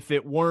 if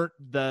it weren't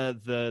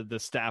the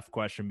staff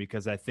question,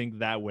 because I think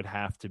that would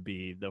have to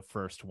be the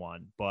first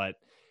one, but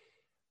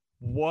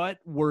what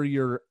were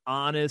your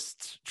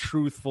honest,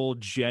 truthful,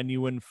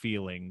 genuine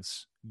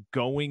feelings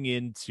going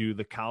into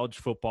the college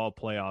football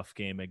playoff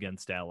game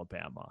against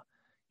Alabama?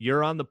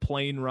 You're on the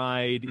plane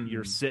ride.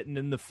 You're sitting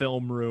in the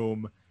film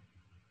room.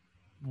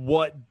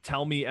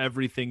 Tell me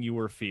everything you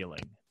were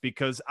feeling,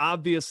 because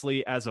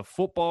obviously as a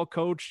football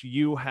coach,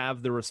 you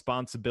have the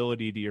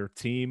responsibility to your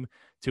team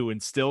to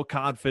instill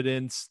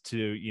confidence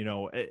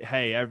to,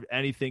 hey,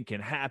 anything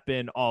can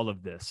happen, all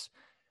of this.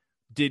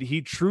 Did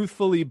he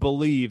truthfully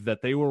believe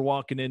that they were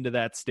walking into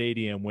that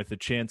stadium with a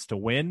chance to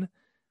win?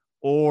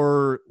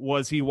 Or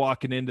was he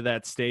walking into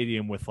that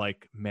stadium with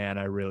like, man,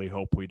 I really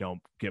hope we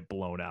don't get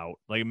blown out.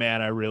 Like,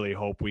 man, I really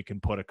hope we can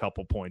put a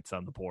couple points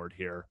on the board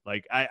here.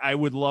 Like, I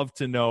would love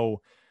to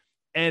know.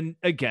 And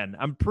again,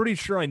 I'm pretty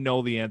sure I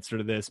know the answer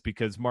to this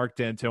because Mark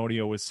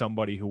D'Antonio was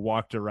somebody who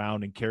walked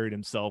around and carried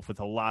himself with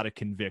a lot of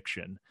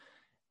conviction.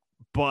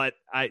 But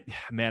I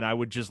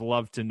would just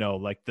love to know,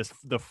 like,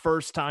 the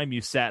first time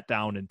you sat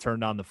down and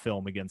turned on the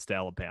film against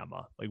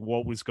Alabama, like,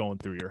 what was going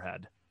through your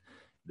head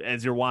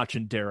as you're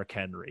watching Derrick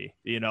Henry,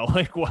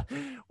 like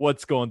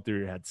what's going through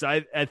your head? So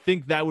I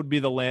think that would be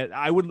the land.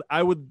 I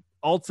would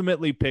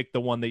ultimately pick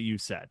the one that you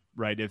said,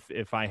 right?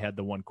 If I had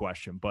the one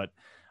question, but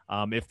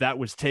if that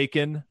was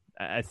taken,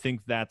 I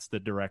think that's the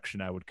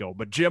direction I would go.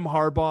 But Jim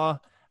Harbaugh,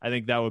 I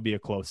think that would be a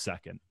close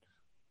second.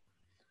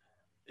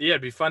 Yeah,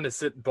 it'd be fun to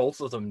sit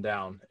both of them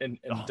down and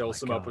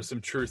dose them up with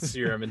some truth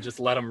serum and just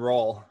let them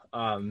roll.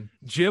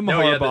 Jim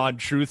Harbaugh and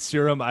truth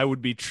serum, I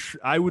would be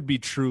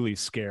truly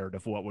scared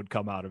of what would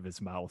come out of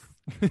his mouth.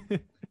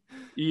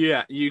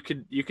 Yeah, you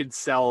could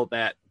sell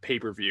that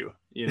pay-per-view,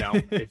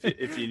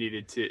 if you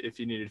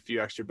needed a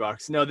few extra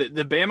bucks. No, the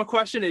Bama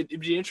question, it'd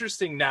be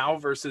interesting now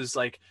versus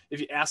like if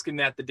you ask him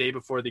that the day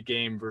before the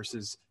game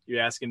versus you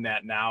ask him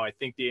that now. I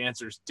think the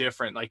answer is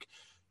different. Like,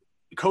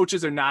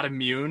 coaches are not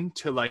immune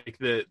to like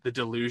the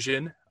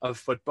delusion of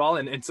football.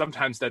 And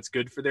sometimes that's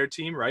good for their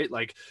team, right?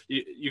 Like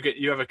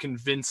you have a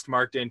convinced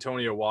Mark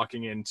D'Antonio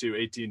walking into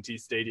AT&T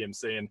Stadium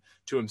saying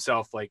to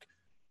himself, like,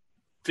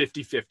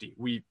 50-50,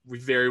 we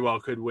very well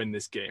could win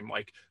this game.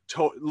 Like,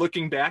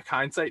 looking back,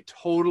 hindsight,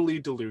 totally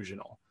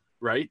delusional,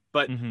 right?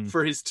 But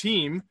for his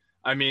team,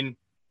 I mean,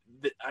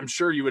 I'm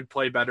sure you would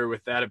play better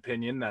with that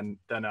opinion than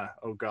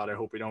oh God, I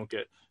hope we don't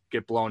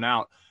get blown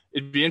out.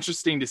 It'd be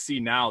interesting to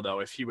see now, though,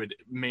 if he would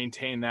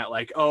maintain that,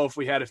 like, oh, if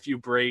we had a few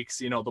breaks,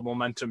 the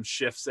momentum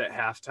shifts at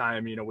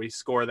halftime, we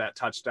score that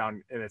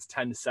touchdown and it's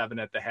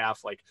 10-7 at the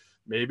half, like,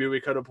 maybe we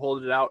could have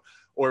pulled it out.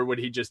 Or would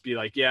he just be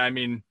like, yeah, I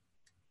mean,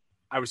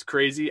 I was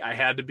crazy, I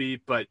had to be,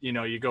 but,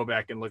 you go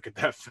back and look at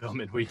that film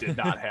and we did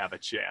not have a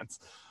chance.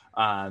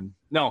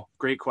 No,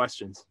 great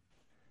questions.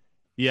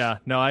 Yeah,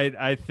 no,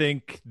 I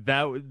think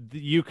that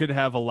you could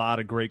have a lot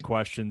of great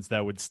questions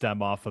that would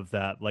stem off of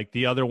that. Like,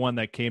 the other one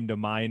that came to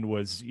mind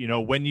was,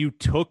 when you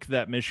took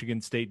that Michigan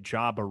State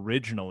job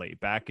originally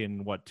back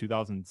in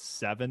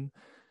 2007,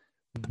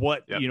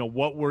 what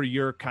what were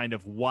your kind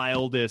of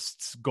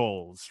wildest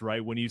goals,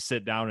 right? When you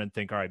sit down and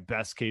think, all right,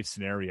 best case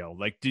scenario,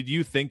 like, did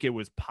you think it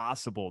was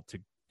possible to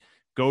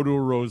go to a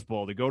Rose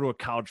Bowl, to go to a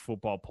college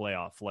football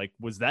playoff? Like,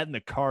 was that in the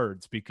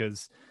cards?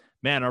 Because,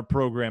 man, our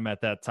program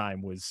at that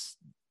time was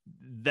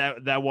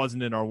that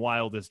wasn't in our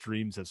wildest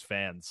dreams as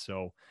fans.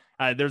 So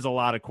there's a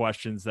lot of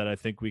questions that I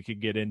think we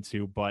could get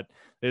into, but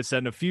this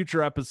in a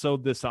future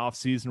episode this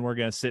offseason, we're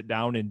going to sit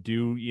down and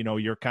do,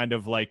 your kind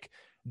of like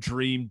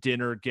dream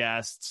dinner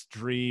guests,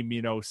 dream,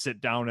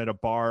 sit down at a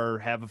bar,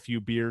 have a few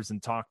beers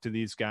and talk to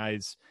these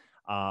guys,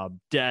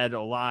 dead,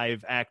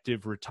 alive,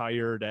 active,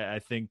 retired. I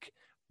think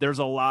there's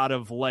a lot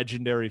of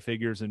legendary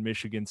figures in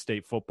Michigan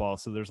State football,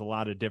 so there's a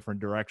lot of different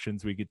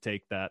directions we could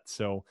take that.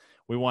 So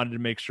we wanted to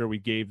make sure we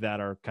gave that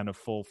our kind of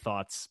full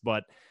thoughts.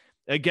 But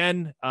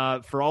again,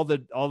 for all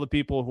the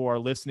people who are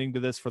listening to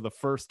this for the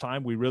first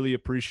time, we really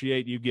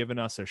appreciate you giving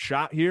us a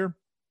shot here.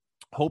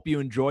 Hope you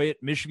enjoy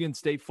it. Michigan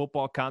State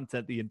football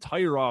content the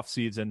entire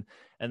offseason.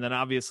 And then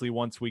obviously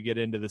once we get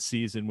into the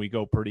season, we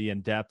go pretty in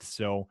depth.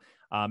 So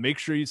make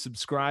sure you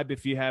subscribe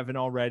if you haven't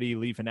already.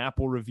 Leave an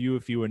Apple review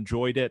if you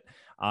enjoyed it.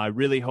 I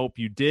really hope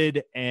you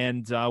did.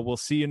 And we'll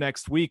see you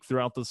next week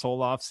throughout this whole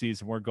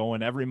offseason. We're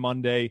going every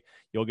Monday.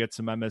 You'll get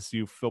some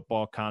MSU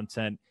football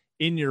content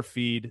in your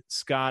feed.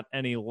 Scott,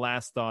 any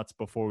last thoughts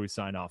before we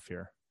sign off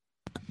here?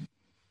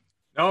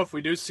 No, if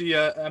we do see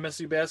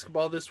MSU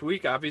basketball this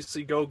week,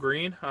 obviously go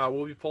green.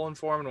 We'll be pulling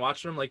for them and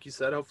watching them. Like you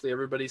said, hopefully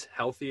everybody's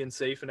healthy and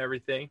safe and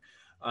everything.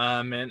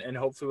 And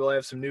hopefully we'll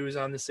have some news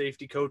on the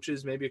safety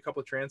coaches, maybe a couple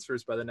of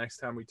transfers by the next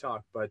time we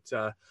talk. But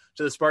to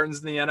the Spartans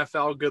in the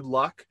NFL, good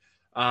luck.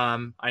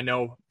 I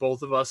know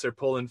both of us are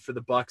pulling for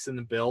the Bucks and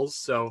the Bills.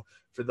 So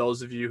for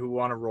those of you who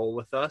want to roll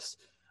with us,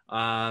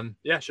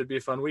 should be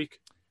a fun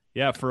week.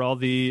 Yeah, for all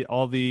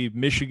the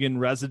Michigan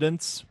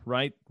residents,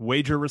 right?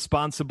 Wager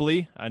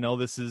responsibly. I know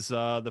this is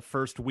the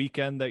first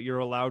weekend that you're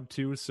allowed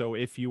to, so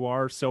if you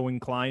are so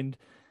inclined,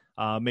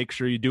 make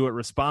sure you do it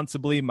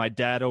responsibly. My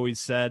dad always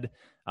said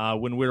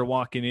when we were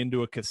walking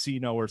into a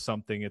casino or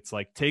something, it's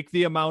like, take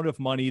the amount of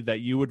money that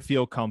you would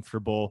feel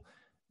comfortable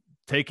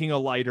taking a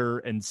lighter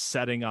and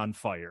setting on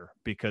fire,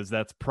 because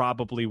that's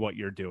probably what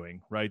you're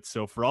doing, right?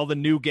 So for all the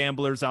new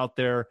gamblers out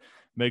there,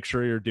 make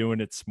sure you're doing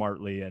it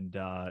smartly and,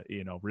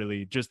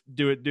 really just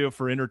do it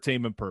for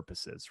entertainment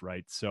purposes,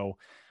 right? So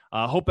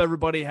hope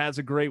everybody has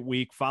a great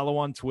week. Follow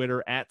on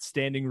Twitter at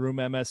Standing Room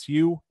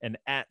MSU and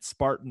at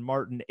Spartan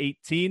Martin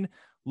 18.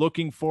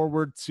 Looking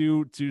forward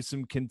to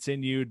some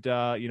continued,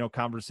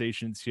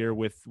 conversations here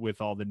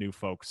with all the new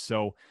folks.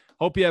 So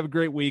hope you have a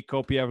great week.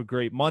 Hope you have a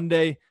great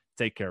Monday.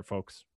 Take care, folks.